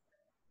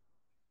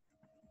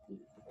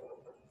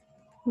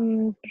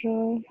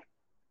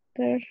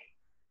brother?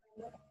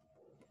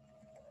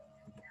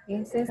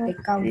 Ese es de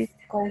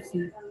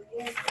cousin.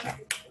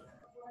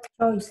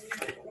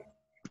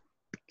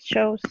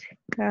 Choice.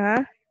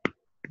 Ajá.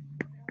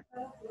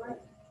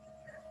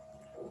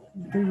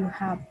 Do you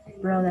have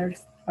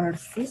brothers or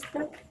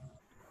sisters?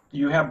 Do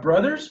you have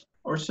brothers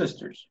or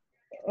sisters?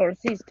 Or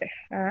sister.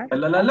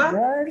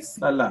 Brothers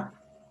La.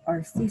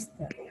 or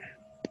sister.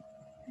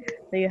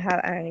 Do you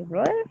have any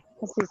brother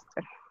or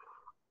sister?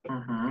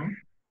 Uh-huh.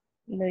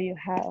 Do you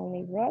have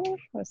any brother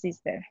or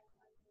sister?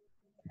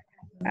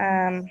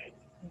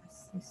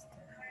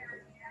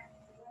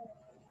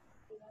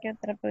 ¿Qué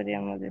otra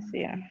podríamos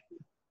decir?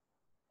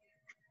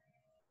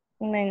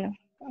 Bueno,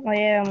 hoy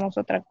llevamos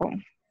otra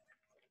con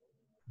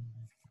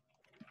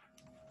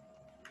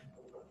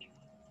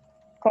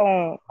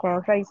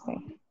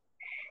Racing.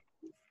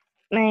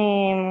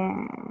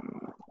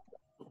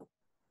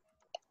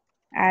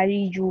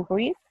 Are you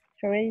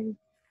ready?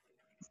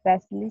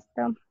 ¿Estás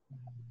listo?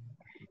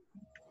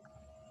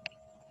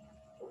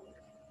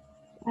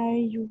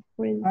 Are you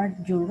ready? Are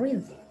you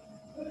ready?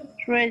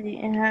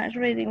 Ready,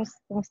 ready,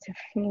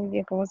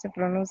 ¿cómo se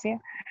pronuncia?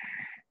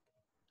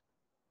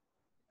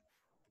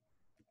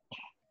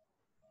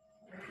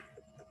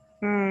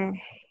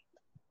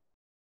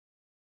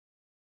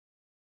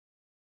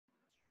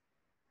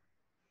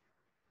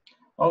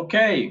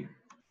 Okay,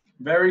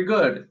 very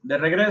good. De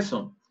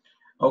regreso.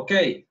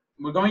 Okay,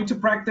 we're going to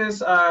practice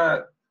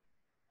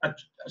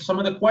some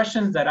of the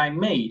questions that I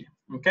made.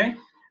 Okay,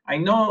 I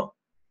know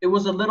it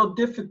was a little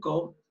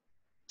difficult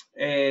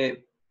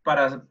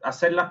para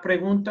hacer las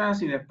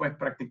preguntas y después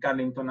practicar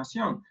la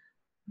entonación,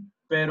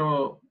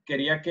 pero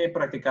quería que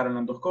practicaran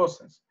las dos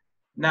cosas.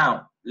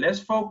 Now, let's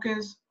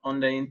focus on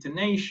the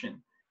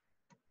intonation.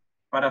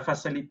 Para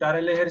facilitar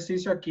el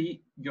ejercicio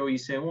aquí, yo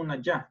hice una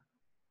ya.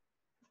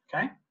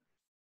 Okay.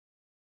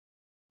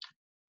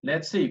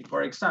 Let's see,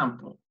 for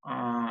example,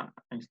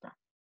 ahí está.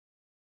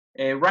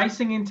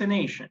 Rising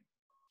intonation.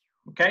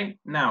 Okay,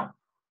 now,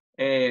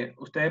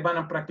 ustedes van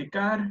a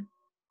practicar,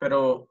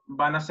 pero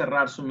van a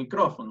cerrar su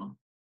micrófono.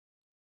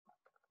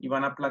 Y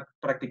van a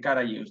practicar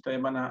allí.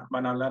 Ustedes van a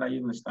hablar allí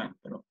donde están,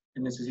 pero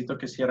necesito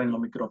que cierren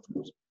los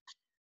micrófonos.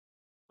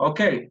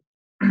 Ok.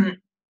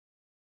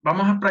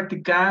 Vamos a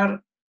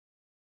practicar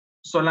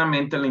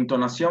solamente la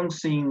entonación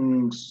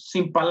sin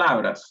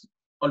palabras.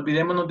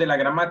 Olvidémonos de la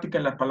gramática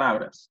y las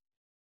palabras.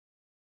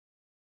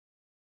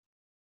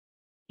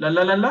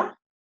 La.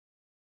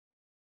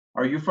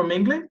 Are you from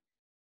England?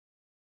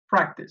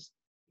 Practice.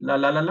 La.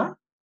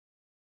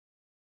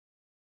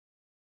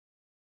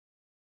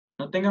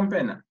 No tengan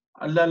pena.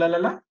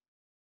 La.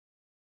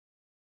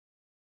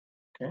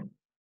 Okay.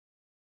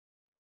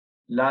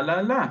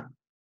 La.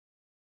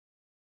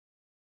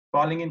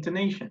 Falling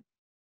intonation.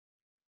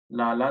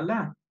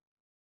 La.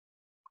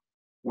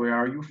 Where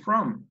are you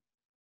from?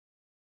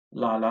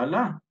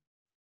 La.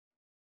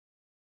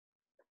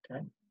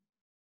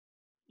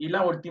 Y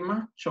la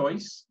última,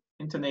 choice,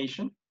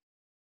 intonation.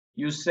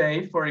 You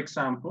say, for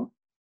example,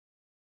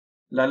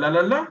 la, la,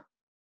 la, la,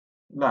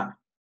 la.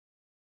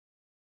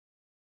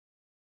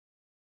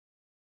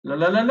 La,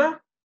 la, la, la,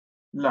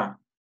 la.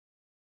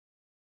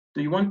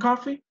 Do you want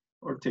coffee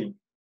or tea?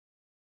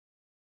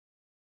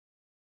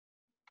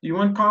 Do you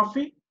want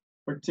coffee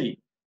or tea?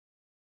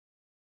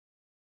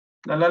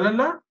 La, la, la,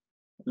 la,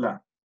 la.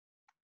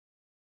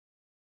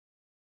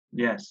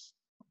 Yes.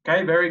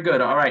 Okay, very good.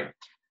 All right.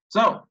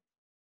 So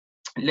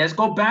let's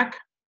go back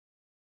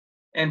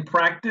and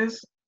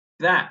practice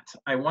that.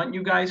 I want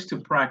you guys to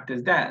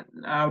practice that.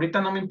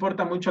 Ahorita no me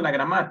importa mucho la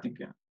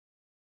gramática.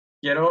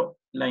 Quiero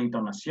la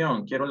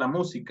entonación, quiero la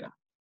música.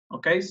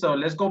 Okay, so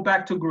let's go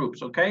back to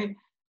groups, okay?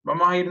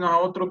 Vamos a irnos a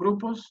otros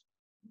grupos,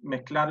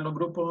 mezclar los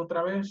grupos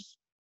otra vez.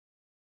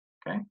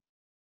 Okay.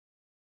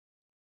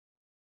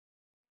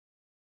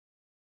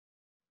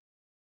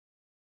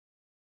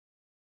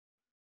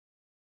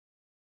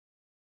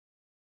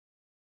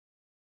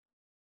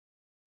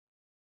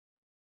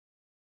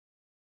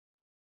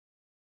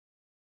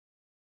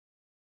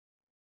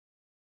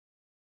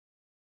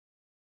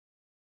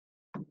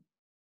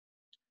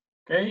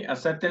 Ok,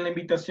 acepten la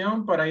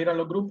invitación para ir a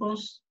los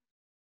grupos.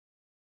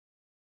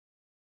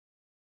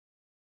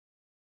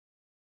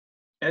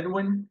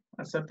 Edwin,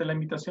 acepte la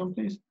invitación,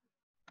 please.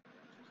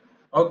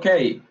 Ok.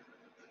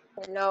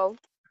 Hello.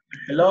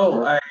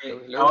 Hello.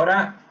 Hello.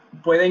 Ahora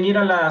pueden ir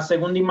a la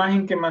segunda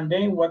imagen que mandé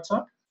en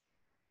WhatsApp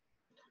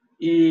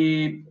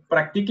y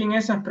practiquen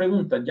esas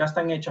preguntas. Ya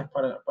están hechas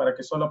para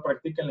que solo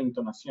practiquen la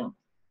entonación.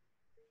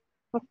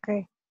 Ok.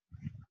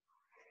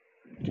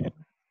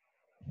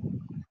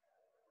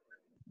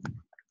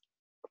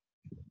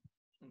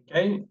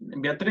 Ok.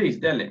 Beatriz,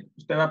 dele.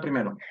 Usted va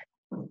primero.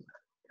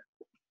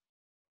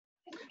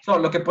 So,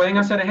 lo que pueden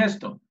hacer es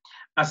esto.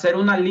 Hacer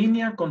una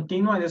línea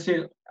continua, es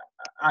decir,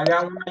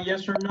 haga una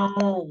yes or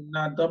no,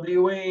 una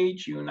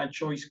WH y una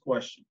choice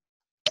question.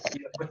 Y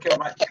después que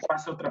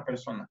pase otra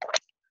persona.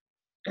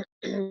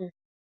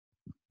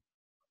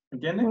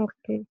 ¿Entiendes?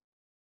 Ok.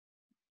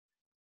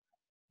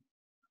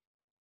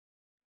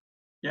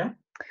 ¿Ya?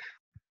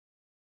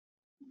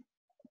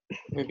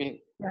 Muy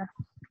bien. Ya.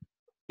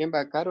 ¿Quién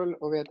va, Carol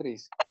o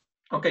Beatriz?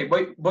 Ok,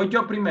 voy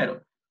yo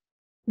primero.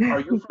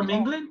 Are you from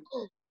England?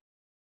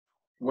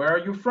 Where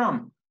are you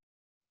from?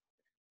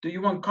 Do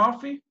you want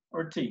coffee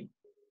or tea?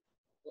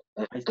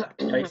 Ahí está,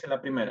 ya hice la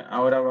primera.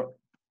 Ahora,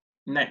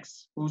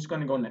 next. Who's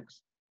going to go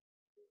next?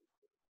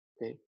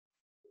 Okay.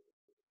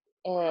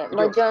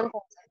 Voy yo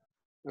entonces.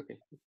 Okay.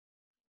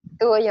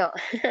 Tú o yo.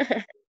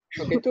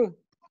 Ok, tú.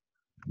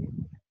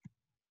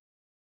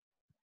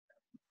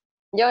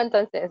 Yo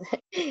entonces.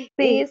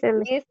 Sí,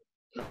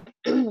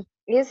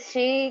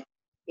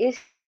 Is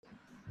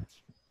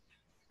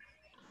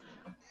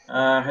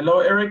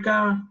Hello,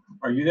 Erica.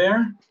 Are you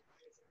there?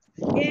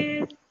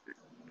 Yes.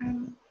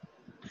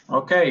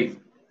 Okay.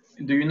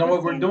 Do you know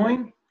what we're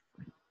doing?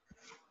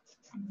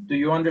 Do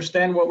you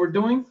understand what we're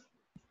doing?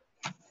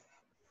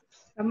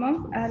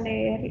 Vamos a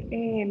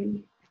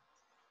leer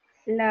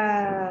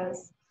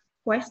las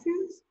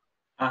questions.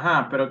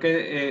 Ajá, pero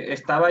que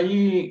estaba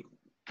allí,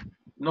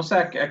 no sé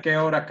a qué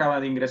hora acaba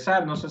de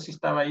ingresar, no sé si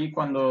estaba ahí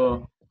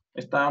cuando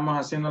estábamos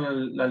haciendo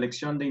la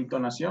lección de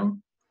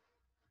entonación.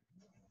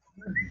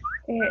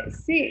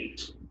 Sí.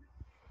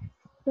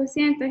 Lo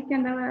siento, es que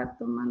andaba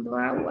tomando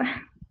agua.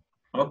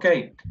 Ok.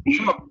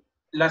 So,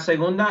 la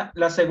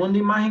segunda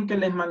imagen que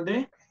les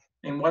mandé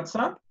en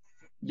WhatsApp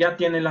ya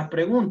tiene las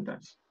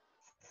preguntas.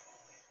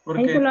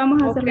 Ahí solo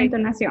vamos a hacer la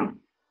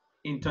entonación.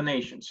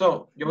 Intonation.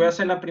 So, yo voy a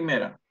hacer la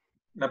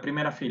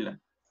primera fila.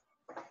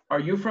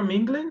 Are you from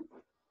England?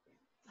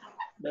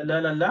 La,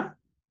 la, la, la.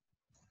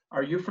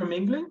 Are you from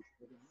England?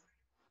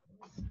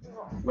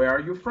 Where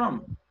are you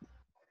from?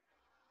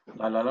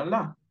 La, la, la,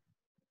 la.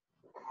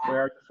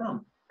 Where are you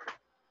from?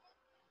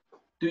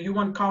 Do you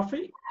want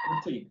coffee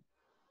or tea?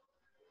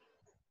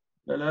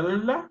 La, la,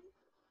 la,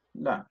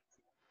 la,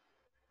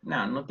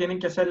 la. No tienen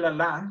que hacer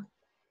la,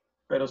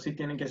 pero sí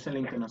tienen que hacer la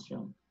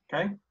entonación.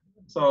 Okay?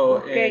 So,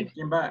 Okay.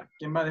 ¿quién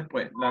va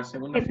después? La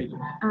segunda fila.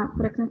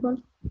 For example,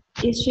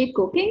 is she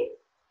cooking?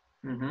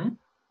 Mm-hmm.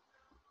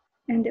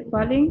 And the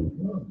following,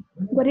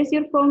 what is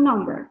your phone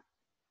number?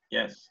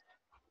 Yes.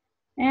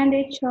 And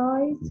the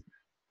choice,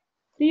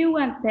 do you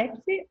want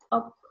Pepsi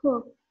or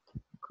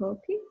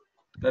Coffee?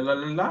 La, la,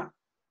 la, la,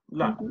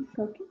 la.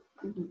 Coffee.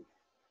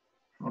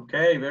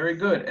 Okay, very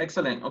good.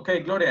 Excellent. Okay,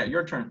 Gloria,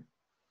 your turn.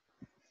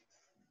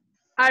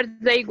 Are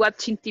they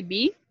watching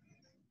TV?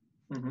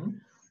 Mm-hmm.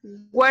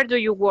 Where do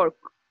you work?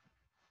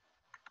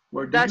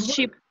 Where do Does you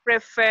she work?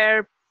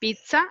 prefer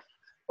pizza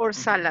or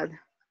salad?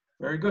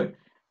 Very good.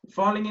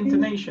 Falling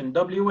intonation,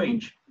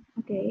 WH.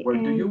 Okay. Where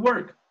do you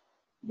work?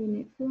 The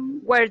next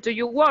one. Where do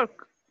you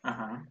work?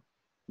 Uh-huh.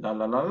 La,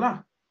 la, la,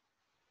 la.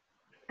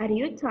 Are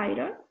you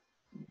tired?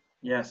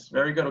 Yes,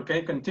 very good.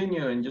 Okay,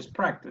 continue and just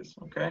practice,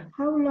 okay?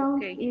 How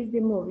long is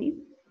the movie?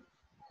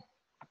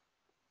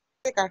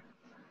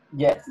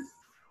 Yes.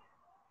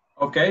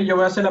 Okay, yo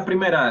voy a hacer la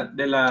primera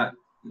de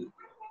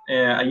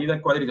allí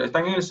del cuadrito.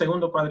 Están en el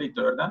segundo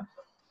cuadrito, ¿verdad?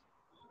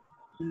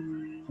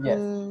 Yes.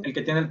 El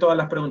que tiene todas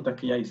las preguntas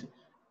que ya hice.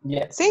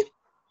 Yes. Sí.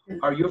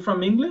 Are you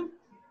from England?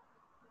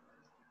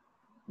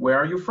 Where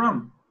are you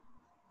from?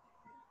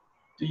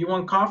 Do you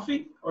want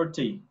coffee or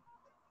tea?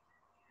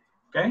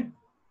 Okay.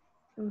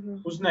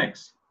 Who's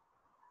next?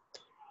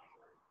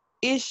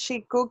 Is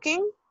she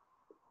cooking?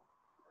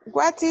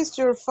 What is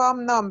your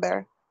phone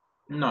number?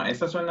 No,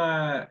 esa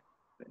suena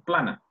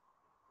plana.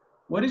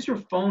 What is your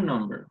phone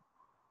number?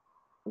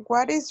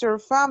 What is your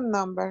phone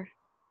number?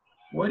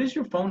 What is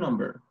your phone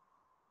number?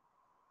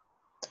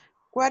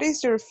 What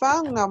is your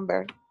phone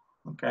number?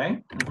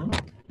 Okay.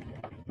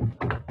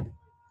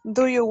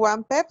 Do you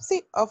want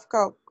Pepsi or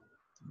Coke?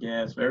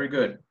 Yes, very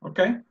good.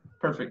 Okay,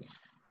 perfect.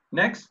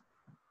 Next.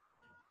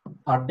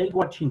 Are they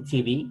watching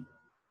TV?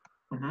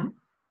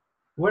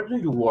 Where do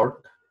you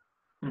work?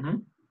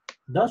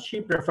 Does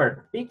she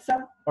prefer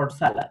pizza or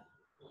salad?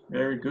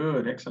 Very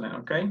good, excellent.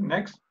 Okay,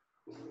 next.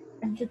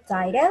 Are you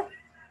tired?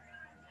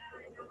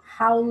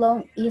 How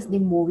long is the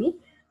movie?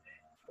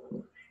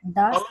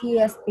 Does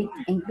he speak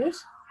English?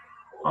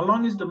 How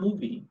long is the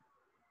movie?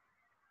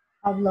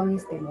 How long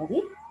is the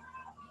movie?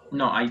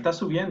 No, ahí está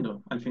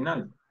subiendo al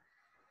final.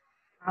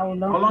 How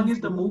long, How long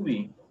is the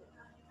movie?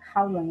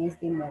 How long is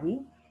the movie?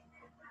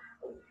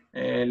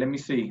 Let me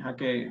see.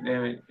 Okay.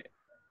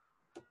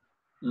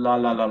 La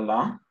la la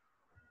la.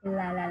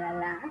 La la la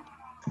la.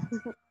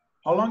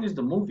 How long is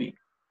the movie?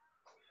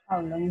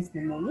 How long is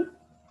the movie?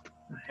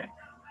 Okay.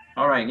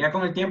 All right. Ya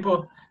con el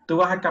tiempo tú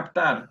vas a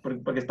captar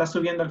porque está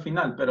subiendo al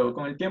final, pero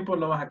con el tiempo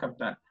lo vas a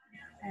captar.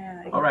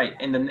 All right.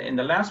 And in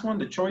the last one,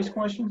 the choice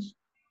questions.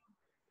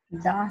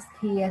 Does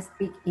he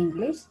speak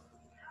English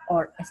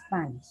or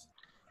Spanish?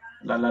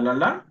 La la la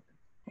la.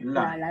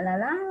 La la la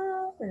la.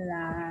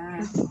 La.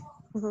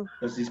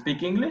 Does he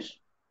speak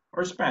English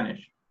or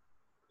Spanish?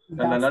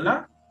 La la la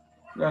la.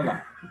 La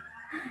la.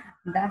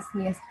 Does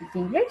he speak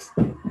English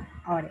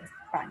or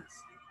Spanish?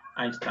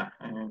 Ahí está.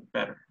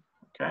 Better.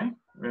 Okay.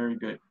 Very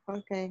good.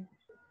 Okay.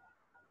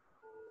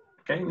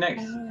 Okay.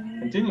 Next.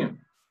 Continue.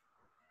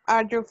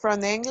 Are you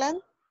from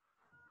England?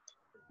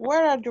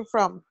 Where are you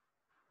from?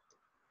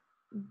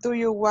 Do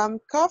you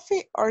want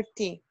coffee or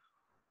tea?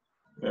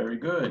 Very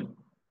good.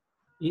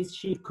 Is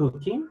she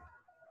cooking?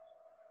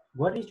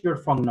 What is your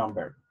phone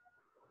number?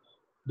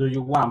 Do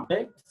you want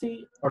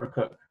Pepsi or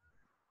Coke?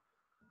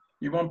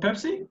 You want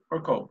Pepsi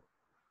or Coke?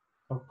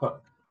 Or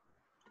Coke.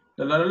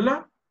 La la la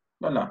la.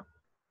 La la.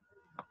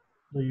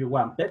 Do you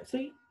want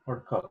Pepsi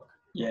or Coke?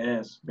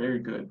 Yes, very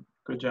good.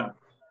 Good job.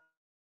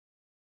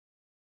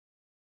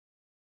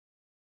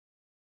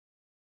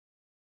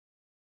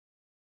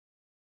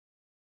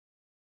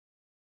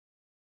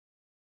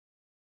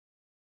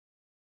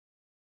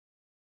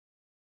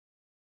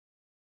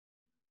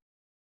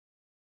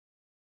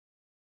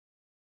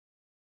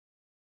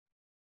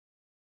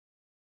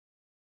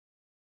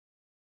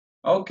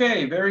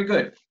 Okay, very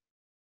good.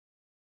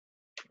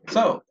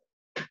 So,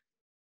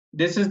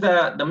 this is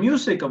the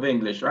music of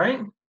English, right?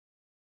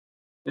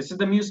 This is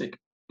the music.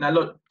 Now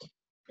look,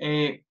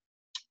 hay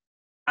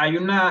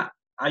una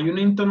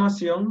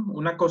entonación,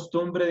 una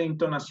costumbre de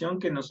entonación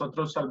que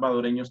nosotros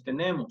salvadoreños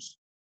tenemos.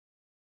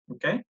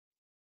 ¿Ok?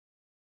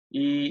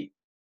 Y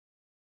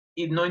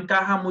no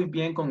encaja muy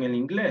bien con el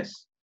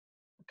inglés.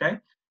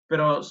 ¿Ok?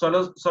 Pero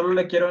solo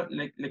le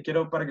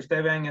quiero para que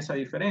ustedes vean esa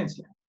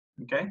diferencia.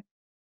 ¿Ok?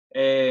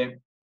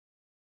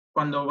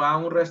 Cuando va a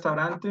un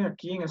restaurante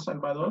aquí en El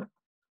Salvador,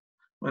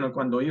 bueno,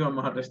 cuando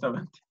íbamos al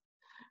restaurante,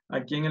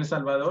 aquí en El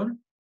Salvador,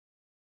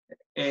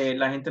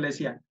 la gente le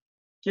decía,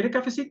 ¿quiere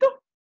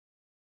cafecito?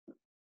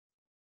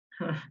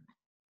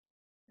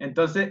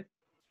 Entonces,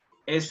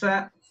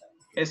 esa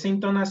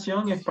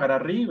entonación es para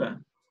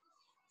arriba,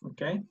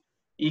 ¿ok?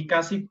 Y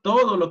casi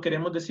todo lo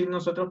queremos decir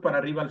nosotros para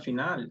arriba al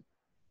final.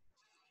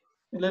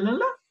 La, la,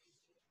 la.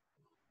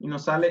 Y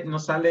nos sale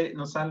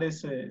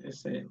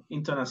ese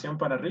entonación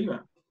para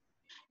arriba.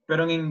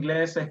 Pero en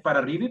inglés es para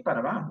arriba y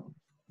para abajo.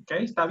 ¿Ok?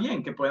 Está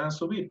bien que puedan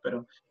subir,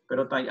 pero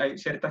hay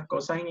ciertas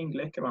cosas en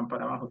inglés que van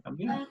para abajo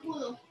también.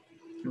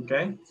 ¿Ok?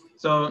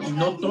 So,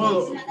 no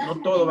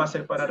todo va a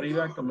ser para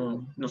arriba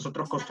como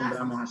nosotros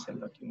acostumbramos a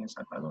hacerlo aquí en El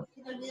Salvador.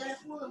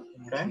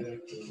 ¿Ok?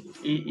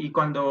 Y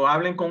cuando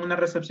hablen con una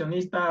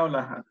recepcionista o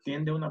las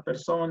atiende una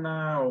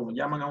persona o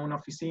llaman a una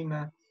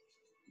oficina,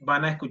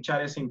 van a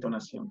escuchar esa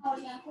entonación.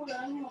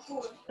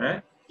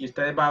 ¿Eh? Y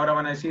ustedes ahora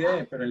van a decir,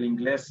 pero el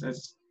inglés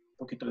es un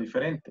poquito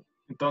diferente.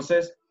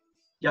 Entonces,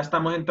 ya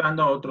estamos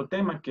entrando a otro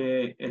tema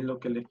que es lo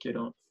que les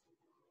quiero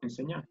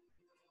enseñar.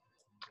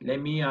 Let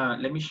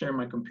me share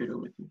my computer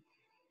with you.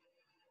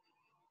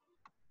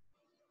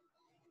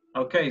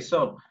 Okay,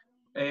 so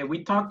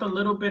we talked a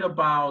little bit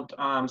about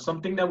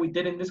something that we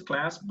did in this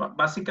class.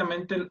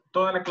 Básicamente,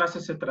 toda la clase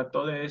se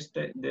trató de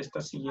este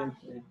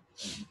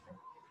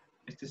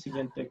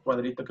siguiente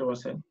cuadrito que voy a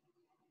hacer.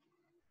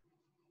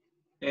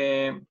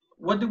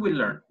 What did we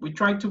learn? We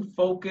tried to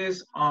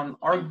focus on,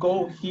 our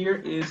goal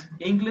here is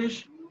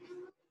English,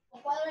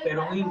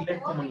 pero un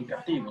inglés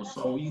comunicativo.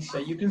 So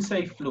you can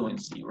say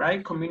fluency,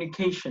 right?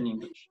 Communication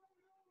English.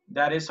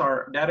 That is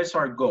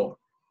our goal,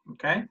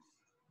 okay?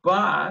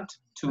 But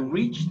to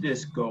reach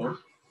this goal,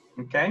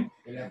 Okay?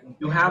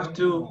 You have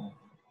to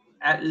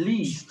at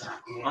least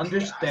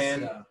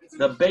understand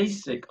the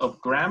basic of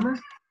grammar,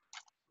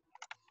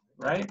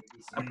 right?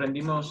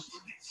 Aprendimos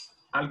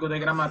algo de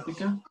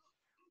gramática,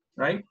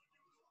 right?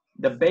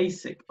 The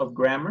basic of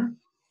grammar.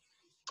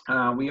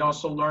 We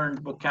also learned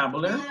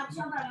vocabulary,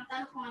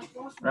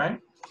 right?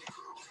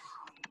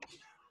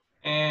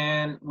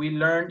 And we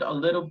learned a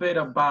little bit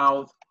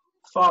about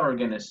thought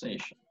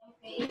organization,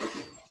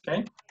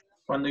 okay?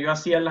 Cuando yo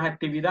hacía las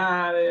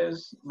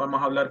actividades,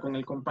 vamos a hablar con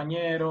el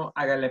compañero,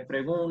 hágale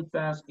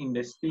preguntas,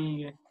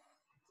 investigue,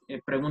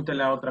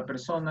 pregúntele a otra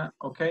persona,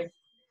 okay?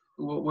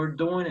 What we're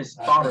doing is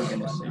thought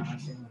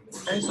organization.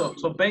 Okay,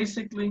 so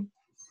basically,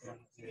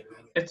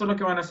 esto es lo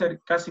que van a hacer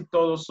casi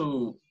todo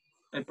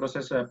el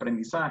proceso de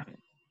aprendizaje.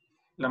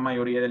 La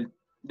mayoría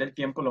del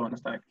tiempo lo van a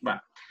estar aquí.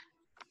 Va.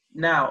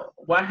 Now,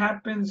 what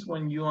happens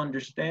when you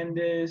understand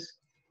this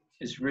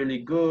is really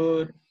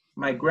good.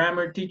 My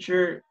grammar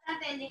teacher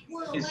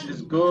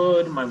is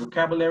good. My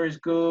vocabulary is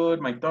good.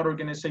 My thought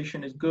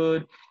organization is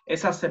good.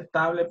 Es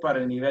aceptable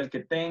para el nivel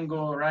que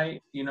tengo,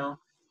 right? You know?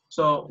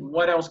 So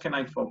what else can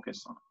I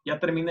focus on? ¿Ya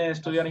terminé de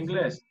estudiar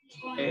inglés?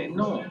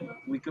 No,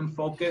 we can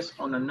focus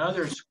on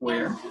another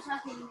square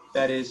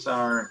that is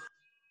our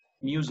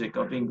music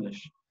of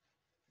English,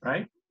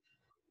 right?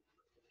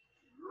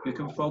 You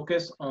can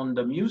focus on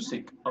the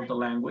music of the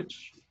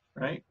language,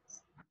 right?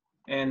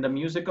 And the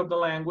music of the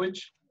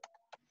language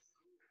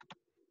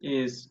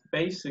is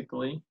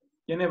basically,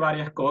 tiene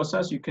varias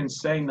cosas. You can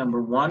say,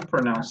 number one,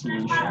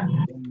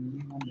 pronunciation.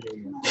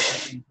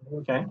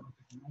 Okay.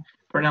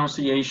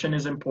 Pronunciation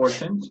is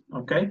important,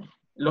 okay.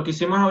 Lo que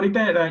hicimos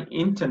ahorita era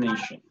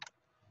intonation.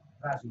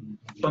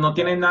 So no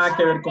tiene nada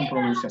que ver con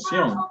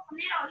pronunciación.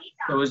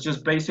 So it's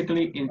just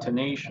basically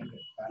intonation.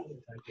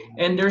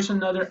 And there's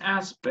another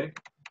aspect,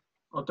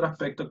 otro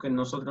aspecto que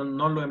nosotros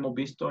no lo hemos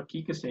visto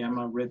aquí, que se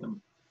llama rhythm.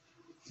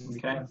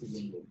 Okay.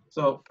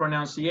 So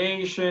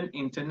pronunciation,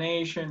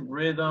 intonation,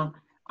 rhythm.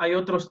 Hay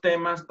otros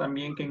temas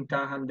también que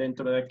encajan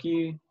dentro de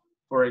aquí.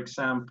 For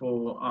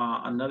example,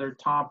 another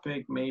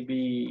topic,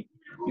 maybe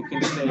you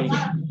can say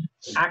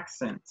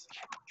accent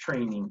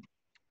training.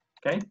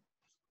 Okay.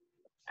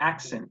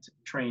 Accent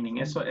training.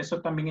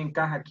 Eso también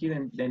encaja aquí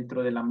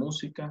dentro de la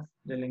música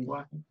del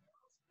lenguaje.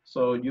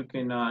 So you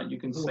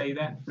can say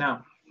that.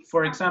 Now,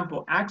 for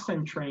example,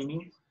 accent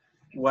training,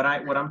 what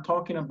I'm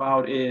talking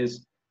about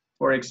is,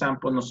 for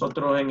example,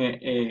 nosotros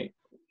en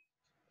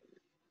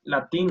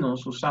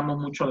latinos usamos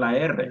mucho la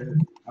R,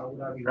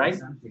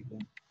 right?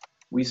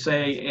 We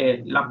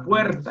say la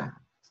puerta,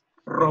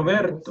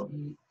 Roberto.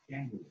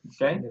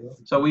 Okay,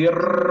 so we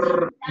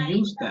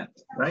use that,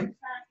 right?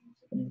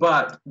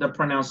 But the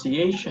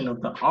pronunciation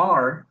of the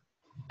R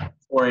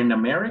for an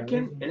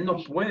American, él no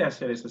puede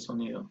hacer ese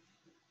sonido.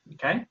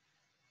 Okay?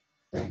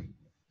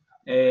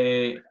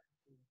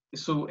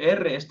 Su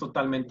R es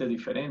totalmente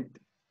diferente.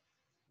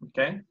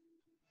 Okay?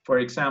 For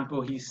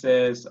example, he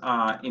says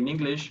in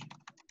English,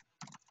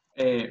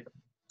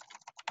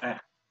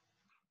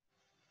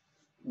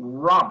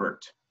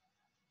 Robert.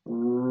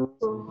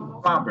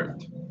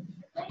 Robert.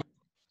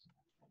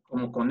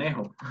 Como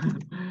conejo.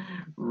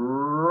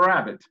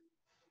 Rabbit.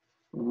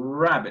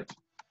 Rabbit.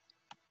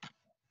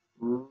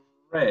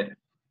 Red.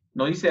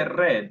 No dice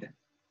red.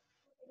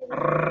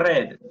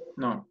 Red.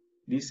 No.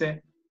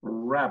 Dice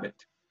rabbit.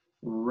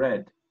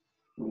 Red.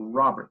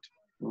 Robert.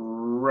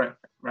 Red.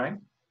 Right?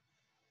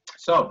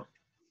 So,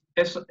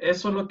 eso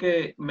es lo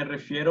que me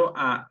refiero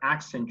a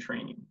accent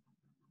training.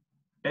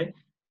 Okay?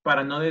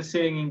 Para no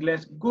decir en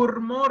inglés, good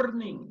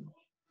morning.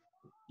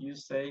 You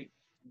say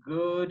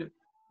good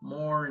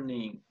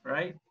morning,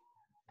 right?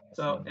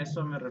 So,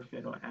 eso me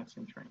refiero a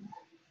accent training.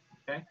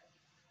 Okay?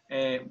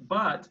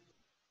 But,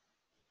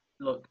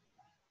 look,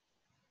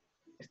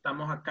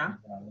 estamos acá,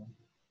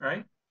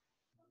 right?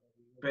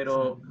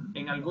 Pero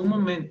en algún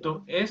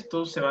momento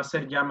esto se va a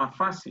hacer ya más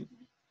fácil.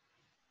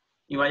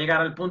 Y va a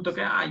llegar al punto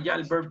que, ya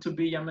el verb to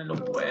be ya me lo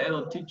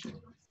puedo, teacher.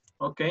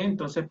 Ok,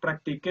 entonces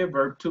practique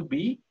verb to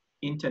be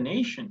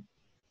intonation.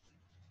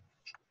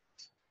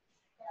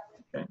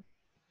 Okay.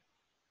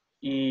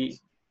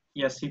 Y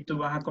así tú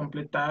vas a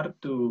completar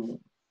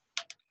tu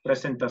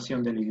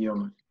presentación del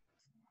idioma.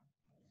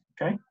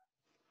 Ok.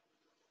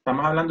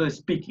 Estamos hablando de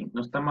speaking,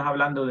 no estamos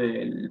hablando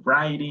de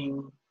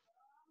writing,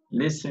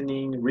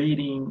 listening,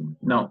 reading,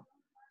 no.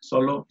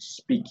 Solo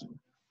speaking.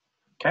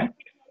 Ok.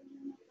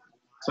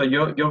 So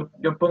yo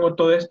pongo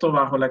todo esto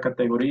bajo la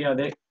categoría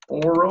de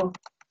oral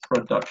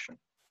production.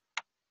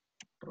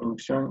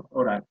 Producción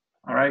oral.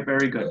 All right,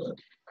 very good.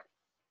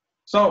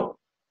 So,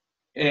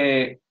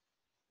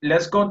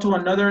 let's go to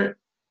another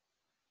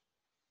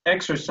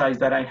exercise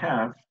that I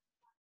have,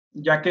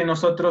 ya que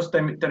nosotros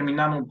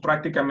terminamos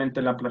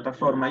prácticamente la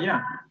plataforma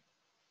ya.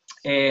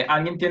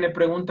 ¿Alguien tiene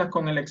preguntas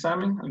con el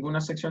examen? ¿Alguna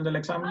sección del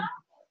examen?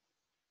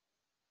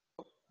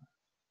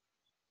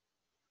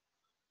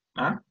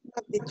 ¿Ah?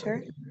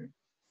 Teacher.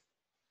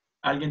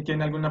 ¿Alguien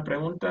tiene alguna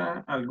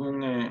pregunta?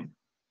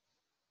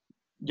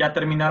 ¿Ya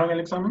terminaron el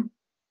examen?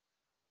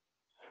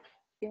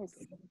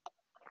 Yes.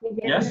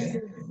 Yes?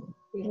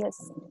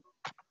 Yes.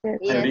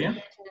 Mayoría?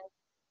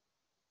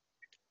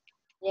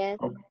 Yes.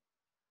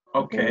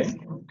 Okay,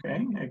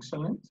 okay,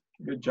 excellent.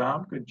 Good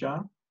job, good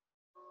job.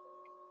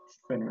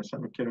 Espérenme,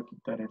 solo quiero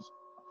quitar eso.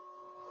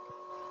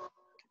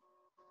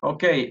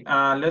 Okay,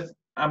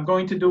 I'm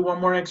going to do one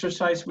more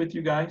exercise with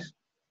you guys.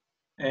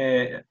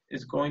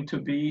 It's going to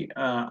be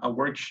a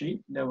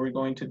worksheet that we're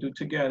going to do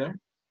together.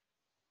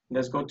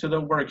 Let's go to the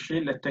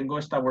worksheet. Les tengo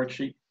esta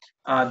worksheet.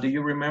 Do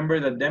you remember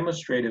the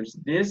demonstratives?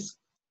 This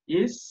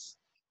is,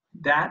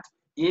 that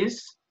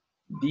is,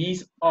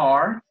 these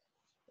are,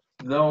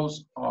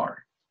 those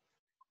are.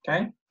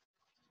 Okay?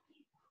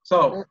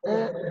 So,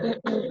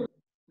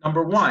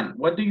 number one,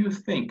 what do you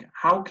think?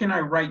 How can I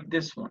write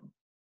this one?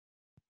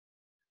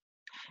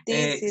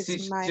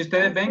 Si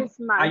ustedes ven,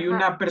 hay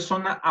una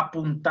persona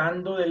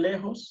apuntando de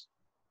lejos.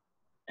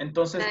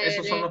 Entonces,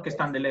 esos son los que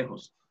están de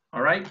lejos.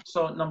 All right?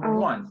 So, number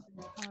one.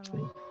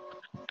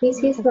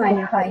 This is my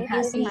hat.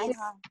 This is my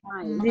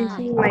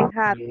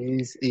hat.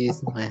 This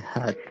is my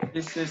hat.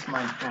 This is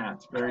my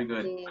hat. Very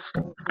good. This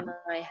is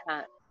my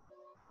hat.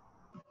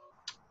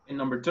 And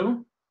number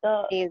two?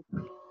 That is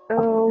a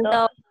field.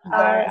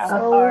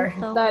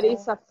 That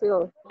is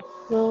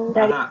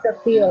a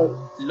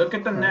field. Look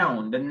at the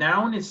noun. The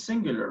noun is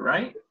singular,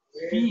 right?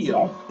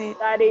 Field.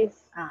 That is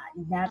a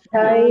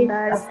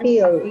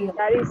field.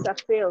 That is a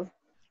field.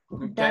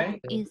 Okay.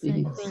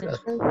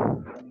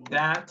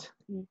 That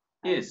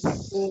is.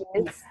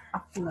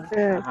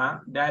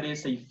 That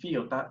is a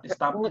field.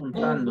 Está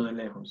apuntando de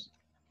lejos.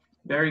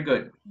 Very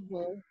good.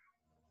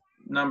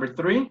 Number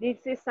three.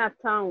 This is a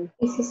town.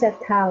 This is a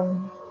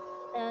town.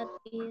 That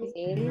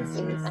is a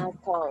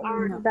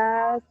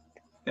town.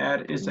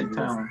 That is a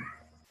town.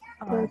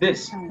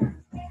 This.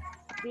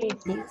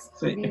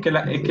 Sí, es que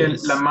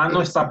la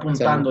mano está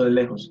apuntando de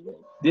lejos.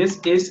 This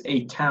is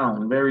a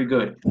town. Very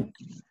good.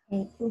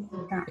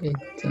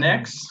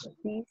 Next.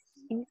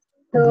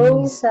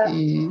 Those are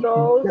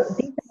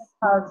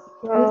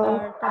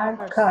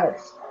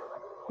cars.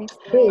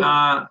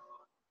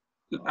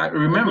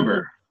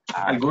 Remember,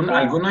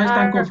 algunos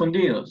están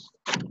confundidos.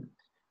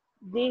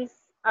 These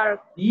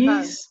are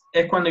These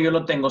es cuando yo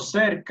lo tengo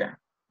cerca.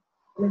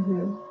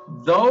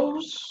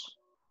 Those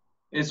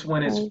is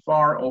when it's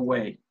far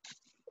away.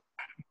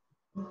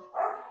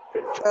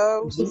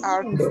 Those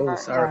are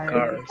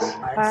cars.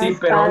 Sí,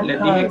 pero les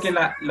dije que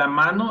la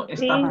mano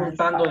está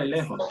apuntando de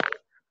lejos.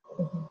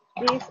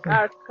 These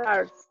are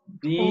cars.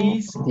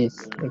 These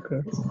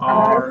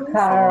are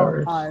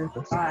cars.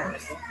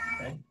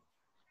 Okay.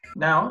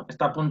 Now,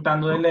 está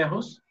apuntando de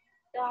lejos.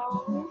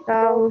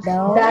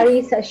 That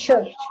is a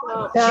shop.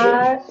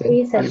 That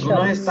is a shop.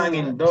 Algunos están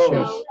en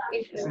those.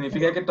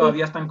 Significa que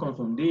todavía están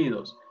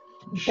confundidos.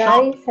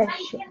 That is a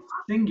shop.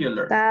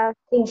 Singular.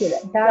 Singular.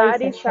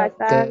 That is a shop.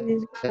 That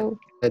is a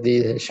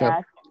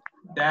shop.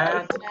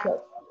 That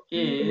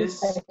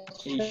is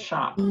a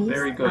shop.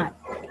 Very good.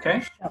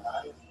 Okay.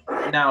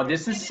 Now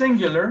this is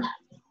singular,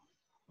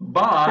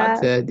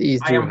 but that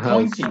is I your am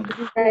house. pointing.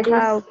 That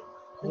is,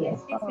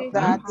 yes.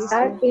 That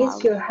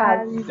is your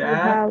house.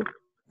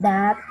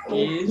 That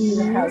is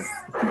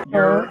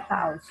your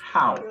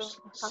house.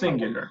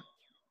 Singular.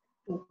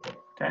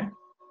 Okay.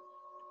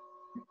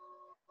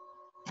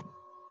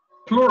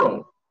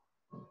 Plural.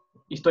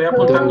 Y estoy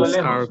apuntando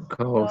lejos.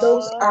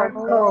 Those are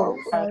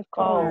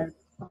cows.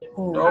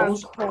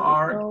 Those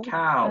are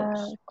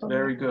cows.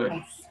 Very good.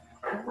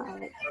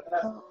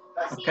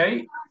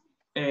 Okay.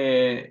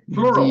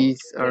 Plural.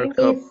 These are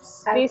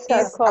cups. These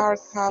are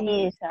cups.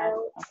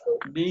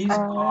 These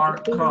are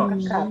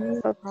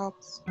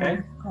cups.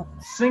 Okay.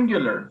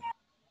 Singular.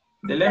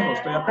 De lejos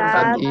estoy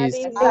apuntando.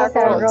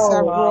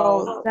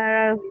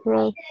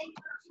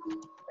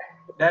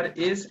 That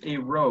is a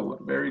road.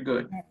 Very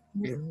good.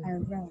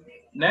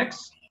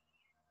 Next.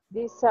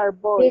 These are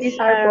boys. These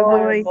are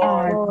boys.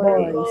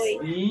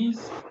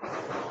 These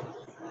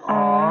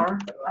are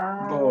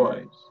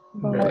boys.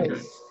 Very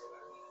good.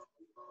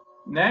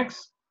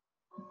 Next.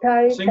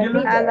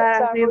 Singular.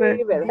 That is a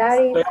river.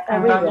 That is a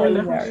river. That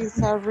is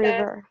a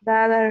river.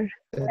 That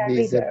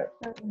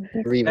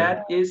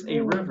is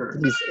a river.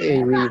 This is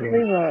a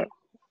river.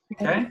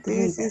 Okay.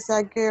 This is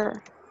a girl.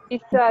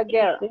 It's a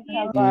girl. This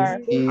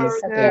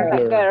is a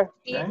girl.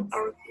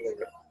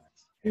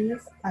 Okay.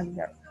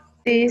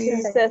 This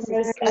is a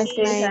snake.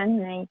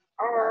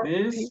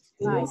 This is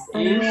a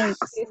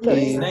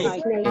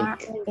snake.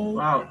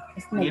 Wow.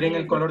 Miren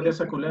el color de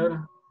esa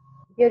culebra.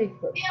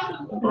 Beautiful.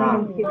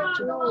 Wow.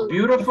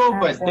 Beautiful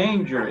but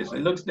dangerous.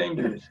 It looks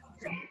dangerous.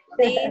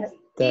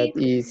 That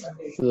is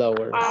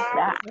flowers.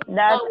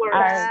 That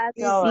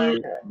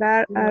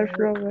are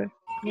flowers.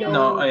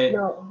 No,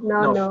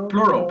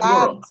 plural.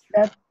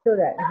 That's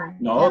plural.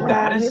 No,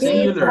 that is These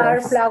singular. are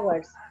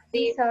flowers.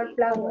 These are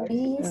flowers.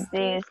 These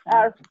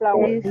are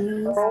flowers.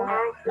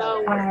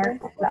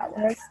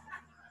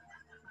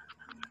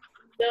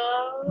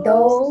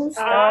 Those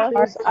are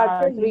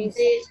trees.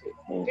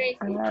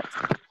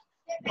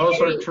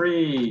 Those are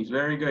trees.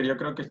 Very good. Yo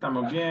creo que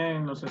estamos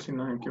bien. No sé si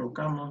nos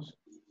equivocamos.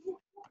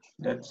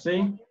 Let's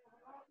see.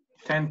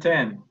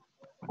 10-10.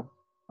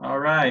 All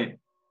right.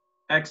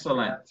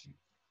 Excellent.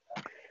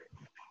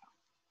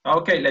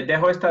 Ok, les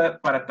dejo esta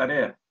para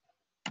tarea.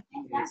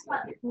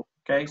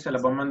 Ok, se la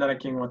voy a mandar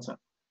aquí en WhatsApp.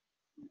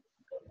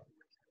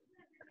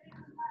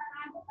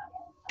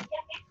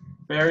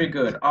 Very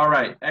good. All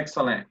right,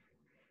 excellent.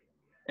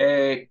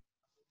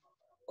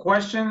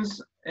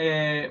 Questions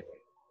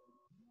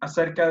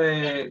acerca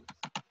de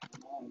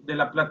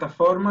la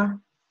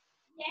plataforma.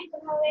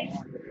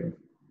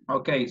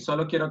 Ok,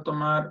 solo quiero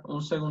tomar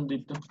un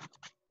segundito.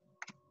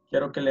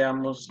 Quiero que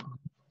leamos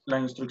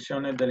las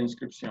instrucciones de la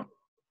inscripción.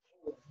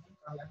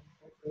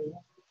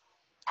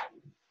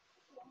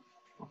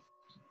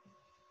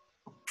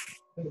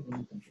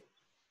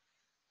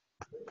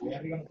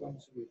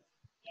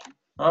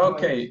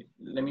 Okay,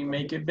 let me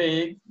make it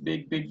big.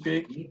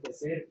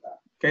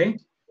 Okay.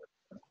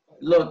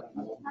 Los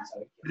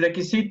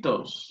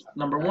requisitos.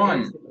 Number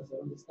one,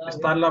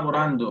 estar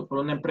laborando por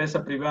una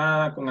empresa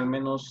privada con al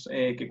menos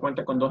que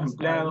cuenta con 2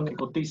 empleados, que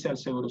cotice al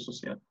Seguro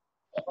Social.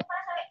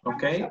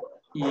 Ok.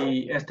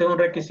 Y este es un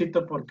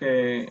requisito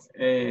porque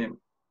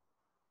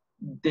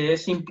de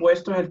ese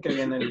impuesto es el que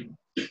viene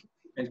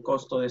el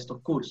costo de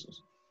estos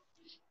cursos.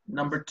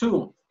 Number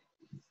two,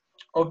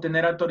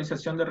 obtener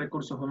autorización de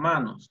recursos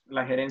humanos,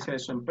 la gerencia de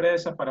su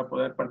empresa para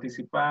poder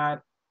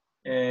participar.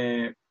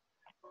 Pero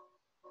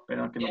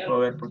que no puedo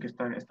ver porque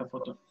está esta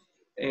foto.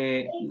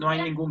 No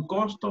hay ningún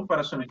costo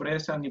para su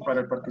empresa ni para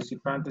el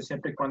participante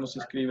siempre y cuando se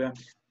inscriba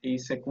y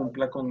se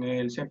cumpla con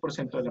el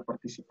 100% de la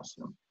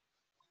participación.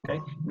 Okay.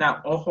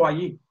 Now, ojo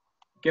allí.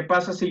 ¿Qué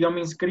pasa si yo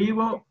me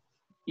inscribo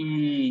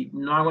y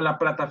no hago la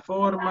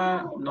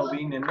plataforma, no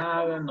vine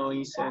nada, no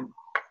hice?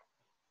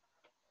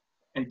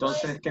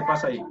 Entonces, ¿qué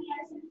pasa ahí?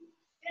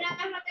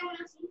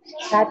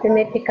 ¿Va a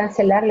tener que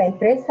cancelar la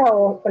empresa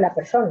o la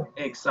persona?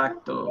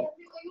 Exacto.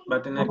 Va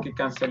a tener que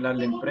cancelar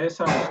la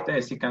empresa a usted.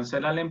 Si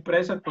cancela la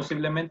empresa,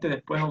 posiblemente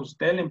después a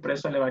usted la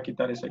empresa le va a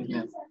quitar ese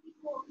dinero.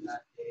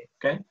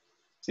 ¿Ok?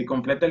 Si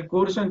completa el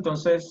curso,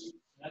 entonces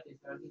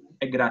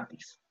es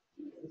gratis.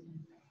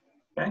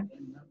 ¿Ok?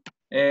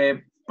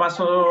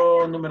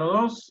 Paso número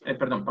 2,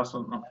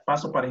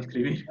 paso para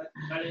inscribir.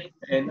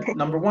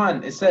 Number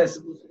 1, it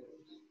says,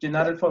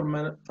 llenar el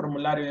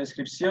formulario de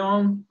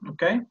inscripción,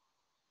 ¿ok?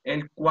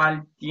 El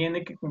cual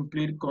tiene que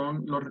cumplir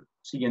con los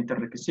siguientes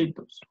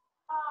requisitos.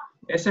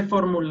 Ese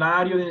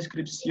formulario de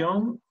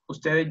inscripción,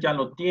 ustedes ya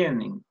lo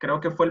tienen. Creo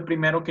que fue el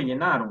primero que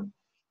llenaron.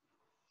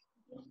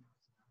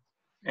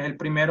 Es el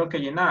primero que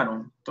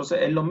llenaron.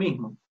 Entonces, es lo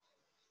mismo.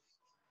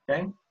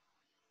 ¿Ok?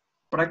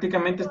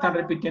 Prácticamente están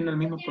repitiendo el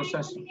mismo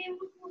proceso.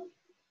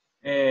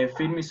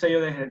 Firma y sello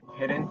de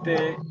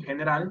gerente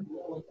general,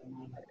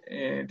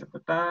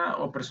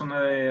 o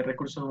persona de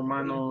recursos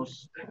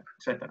humanos,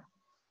 etc.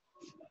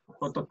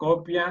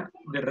 Fotocopia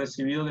de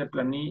recibo de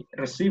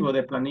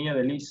planilla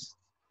de LIS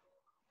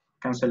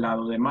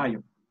cancelado de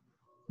mayo.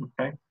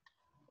 Okay.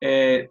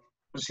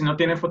 Si no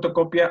tiene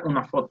fotocopia,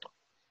 una foto,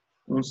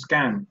 un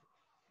scan,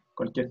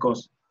 cualquier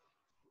cosa.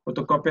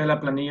 Fotocopia de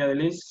la planilla de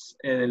LIS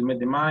del mes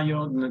de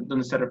mayo,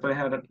 donde se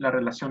refleja la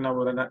relación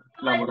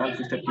laboral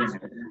que usted tiene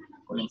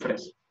con la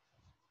empresa.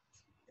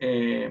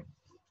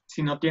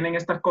 Si no tienen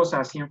estas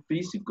cosas así en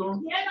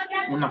físico,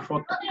 una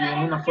foto.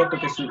 Tienen una foto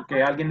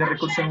que alguien de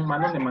recursos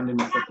humanos le mande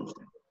una foto a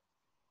usted.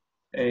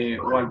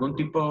 O algún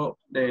tipo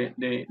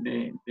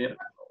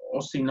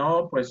o si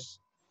no,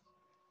 pues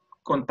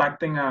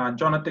contacten a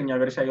Jonathan y a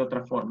ver si hay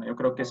otra forma. Yo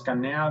creo que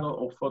escaneado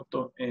o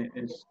foto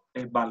es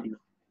válido.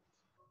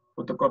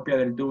 Fotocopia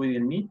del DO y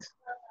del NEET.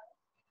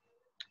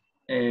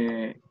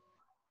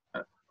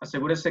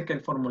 Asegúrese que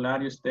el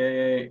formulario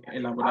esté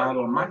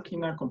elaborado a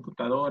máquina,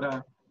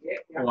 computadora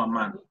o a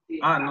mano.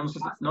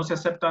 No se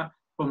acepta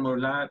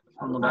formulario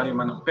a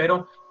mano,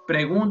 pero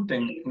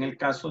pregunten en el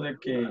caso de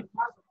que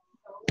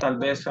tal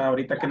vez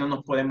ahorita que no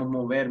nos podemos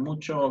mover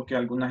mucho o que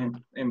algunas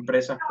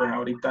empresas pues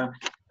ahorita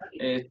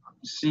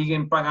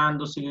siguen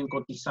pagando, siguen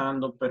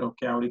cotizando, pero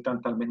que ahorita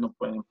tal vez no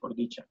pueden por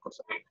dicha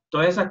cosa.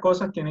 Todas esas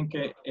cosas tienen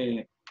que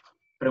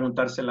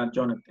preguntárselas a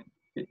Jonathan,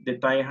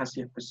 detalles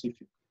así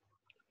específicos.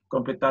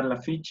 Completar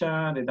la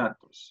ficha de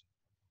datos.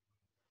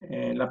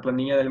 La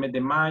planilla del mes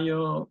de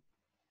mayo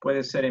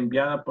puede ser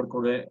enviada por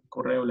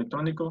correo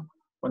electrónico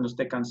cuando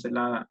esté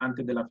cancelada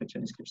antes de la fecha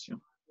de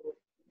inscripción.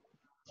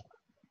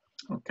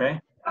 Ok.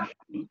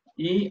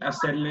 Y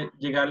hacerle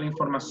llegar la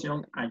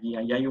información allí.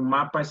 Allí hay un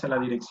mapa, esa es la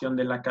dirección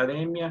de la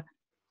academia,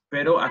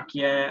 pero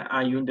aquí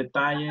hay un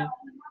detalle.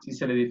 Si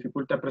se le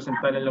dificulta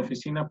presentar en la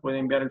oficina, puede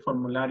enviar el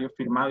formulario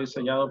firmado y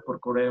sellado por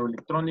correo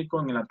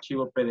electrónico en el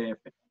archivo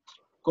PDF.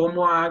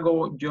 ¿Cómo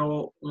hago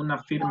yo una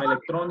firma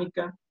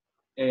electrónica?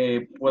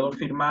 Puedo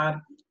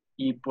firmar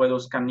y puedo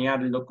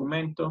escanear el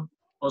documento,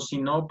 o si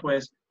no,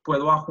 pues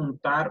puedo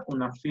adjuntar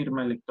una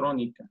firma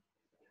electrónica.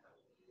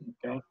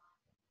 Okay.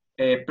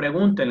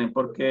 Pregúntenle,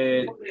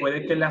 porque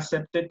puede que le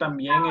acepte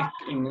también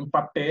en un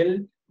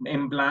papel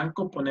en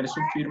blanco, poner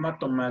su firma,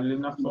 tomarle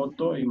una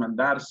foto y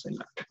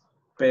mandársela.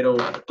 Pero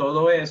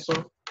todo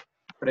eso,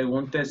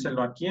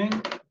 pregúnteselo a quién.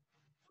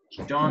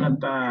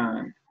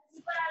 Jonathan.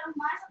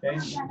 Okay.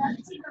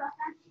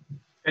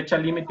 Fecha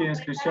límite de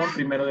inscripción,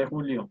 1 de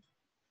julio.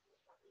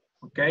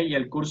 Ok, y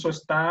el curso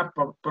está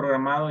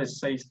programado el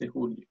 6 de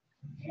julio.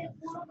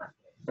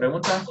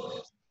 ¿Preguntas?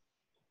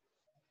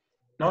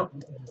 ¿No?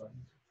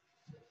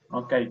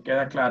 Ok,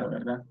 queda claro,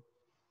 ¿verdad?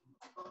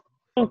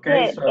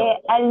 Okay, so,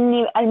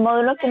 al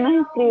módulo que nos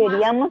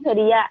inscribiríamos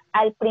sería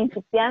al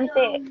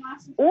principiante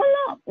 1,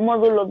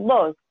 módulo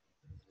 2.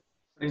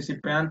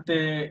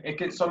 principiante, es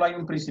que solo hay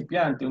un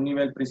principiante, un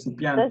nivel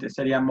principiante, entonces,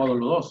 sería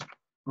módulo 2.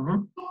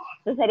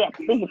 Entonces sería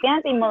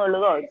principiante y módulo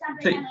 2.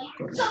 Sí,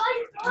 correcto.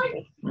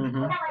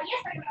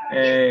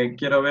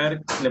 Quiero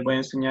ver, les voy a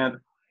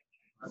enseñar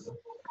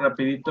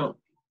rapidito,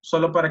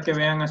 solo para que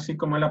vean así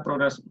como es la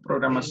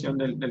programación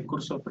del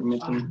curso,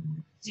 permítanme.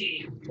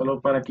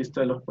 Solo para que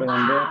ustedes los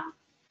puedan ver.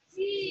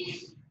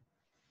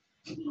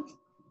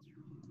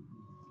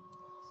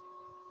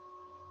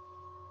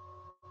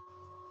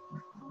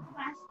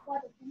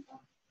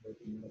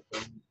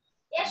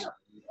 Eso,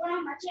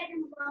 unos machetes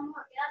nos vamos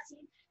a quedar sin.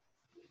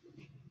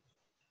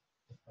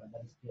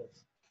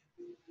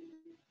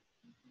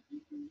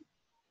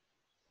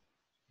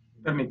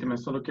 Permíteme,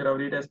 solo quiero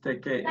abrir este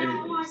que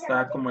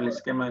está como el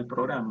esquema del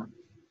programa.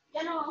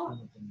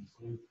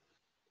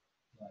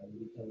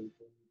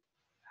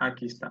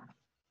 Aquí está.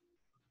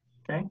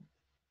 Okay.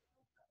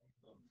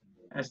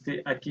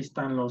 Aquí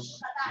están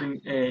los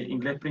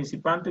inglés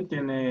principiante,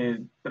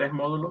 tiene 3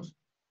 módulos.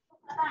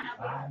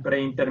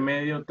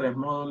 Preintermedio, 3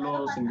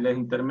 módulos. Inglés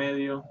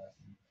intermedio,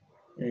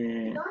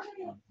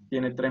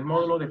 tiene 3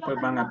 módulos. Después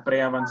van a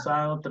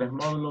preavanzado, 3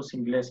 módulos.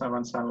 Inglés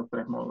avanzado,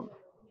 3 módulos.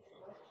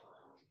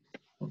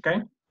 ¿Ok?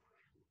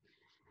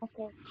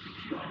 Okay.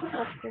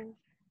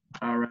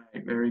 All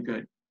right, very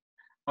good.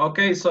 Ok,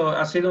 so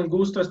ha sido un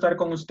gusto estar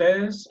con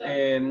ustedes.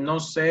 No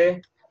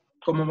sé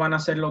cómo van a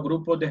ser los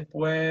grupos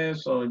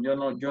después, o yo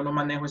no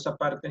manejo esa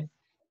parte,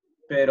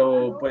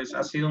 pero pues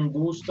ha sido un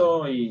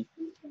gusto y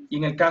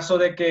en el caso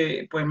de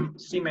que pues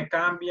si me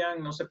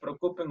cambian, no se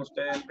preocupen,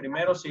 ustedes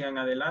primero sigan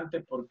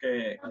adelante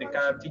porque de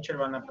cada teacher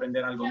van a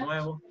aprender algo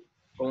nuevo.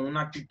 Con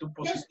una actitud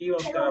positiva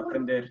usted va a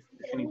aprender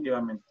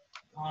definitivamente.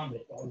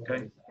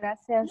 Okay.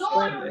 Gracias.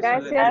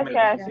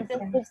 Gracias.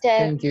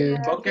 Thank you.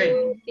 Okay.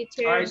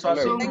 All right, so I'll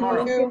see you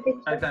tomorrow.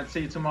 I'll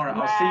see you tomorrow.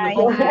 I'll see you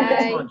hopefully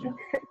next month.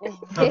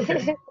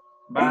 Okay.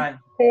 Bye.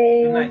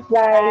 Good night.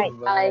 Bye.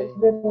 Bye.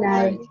 Good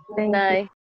night. Good night.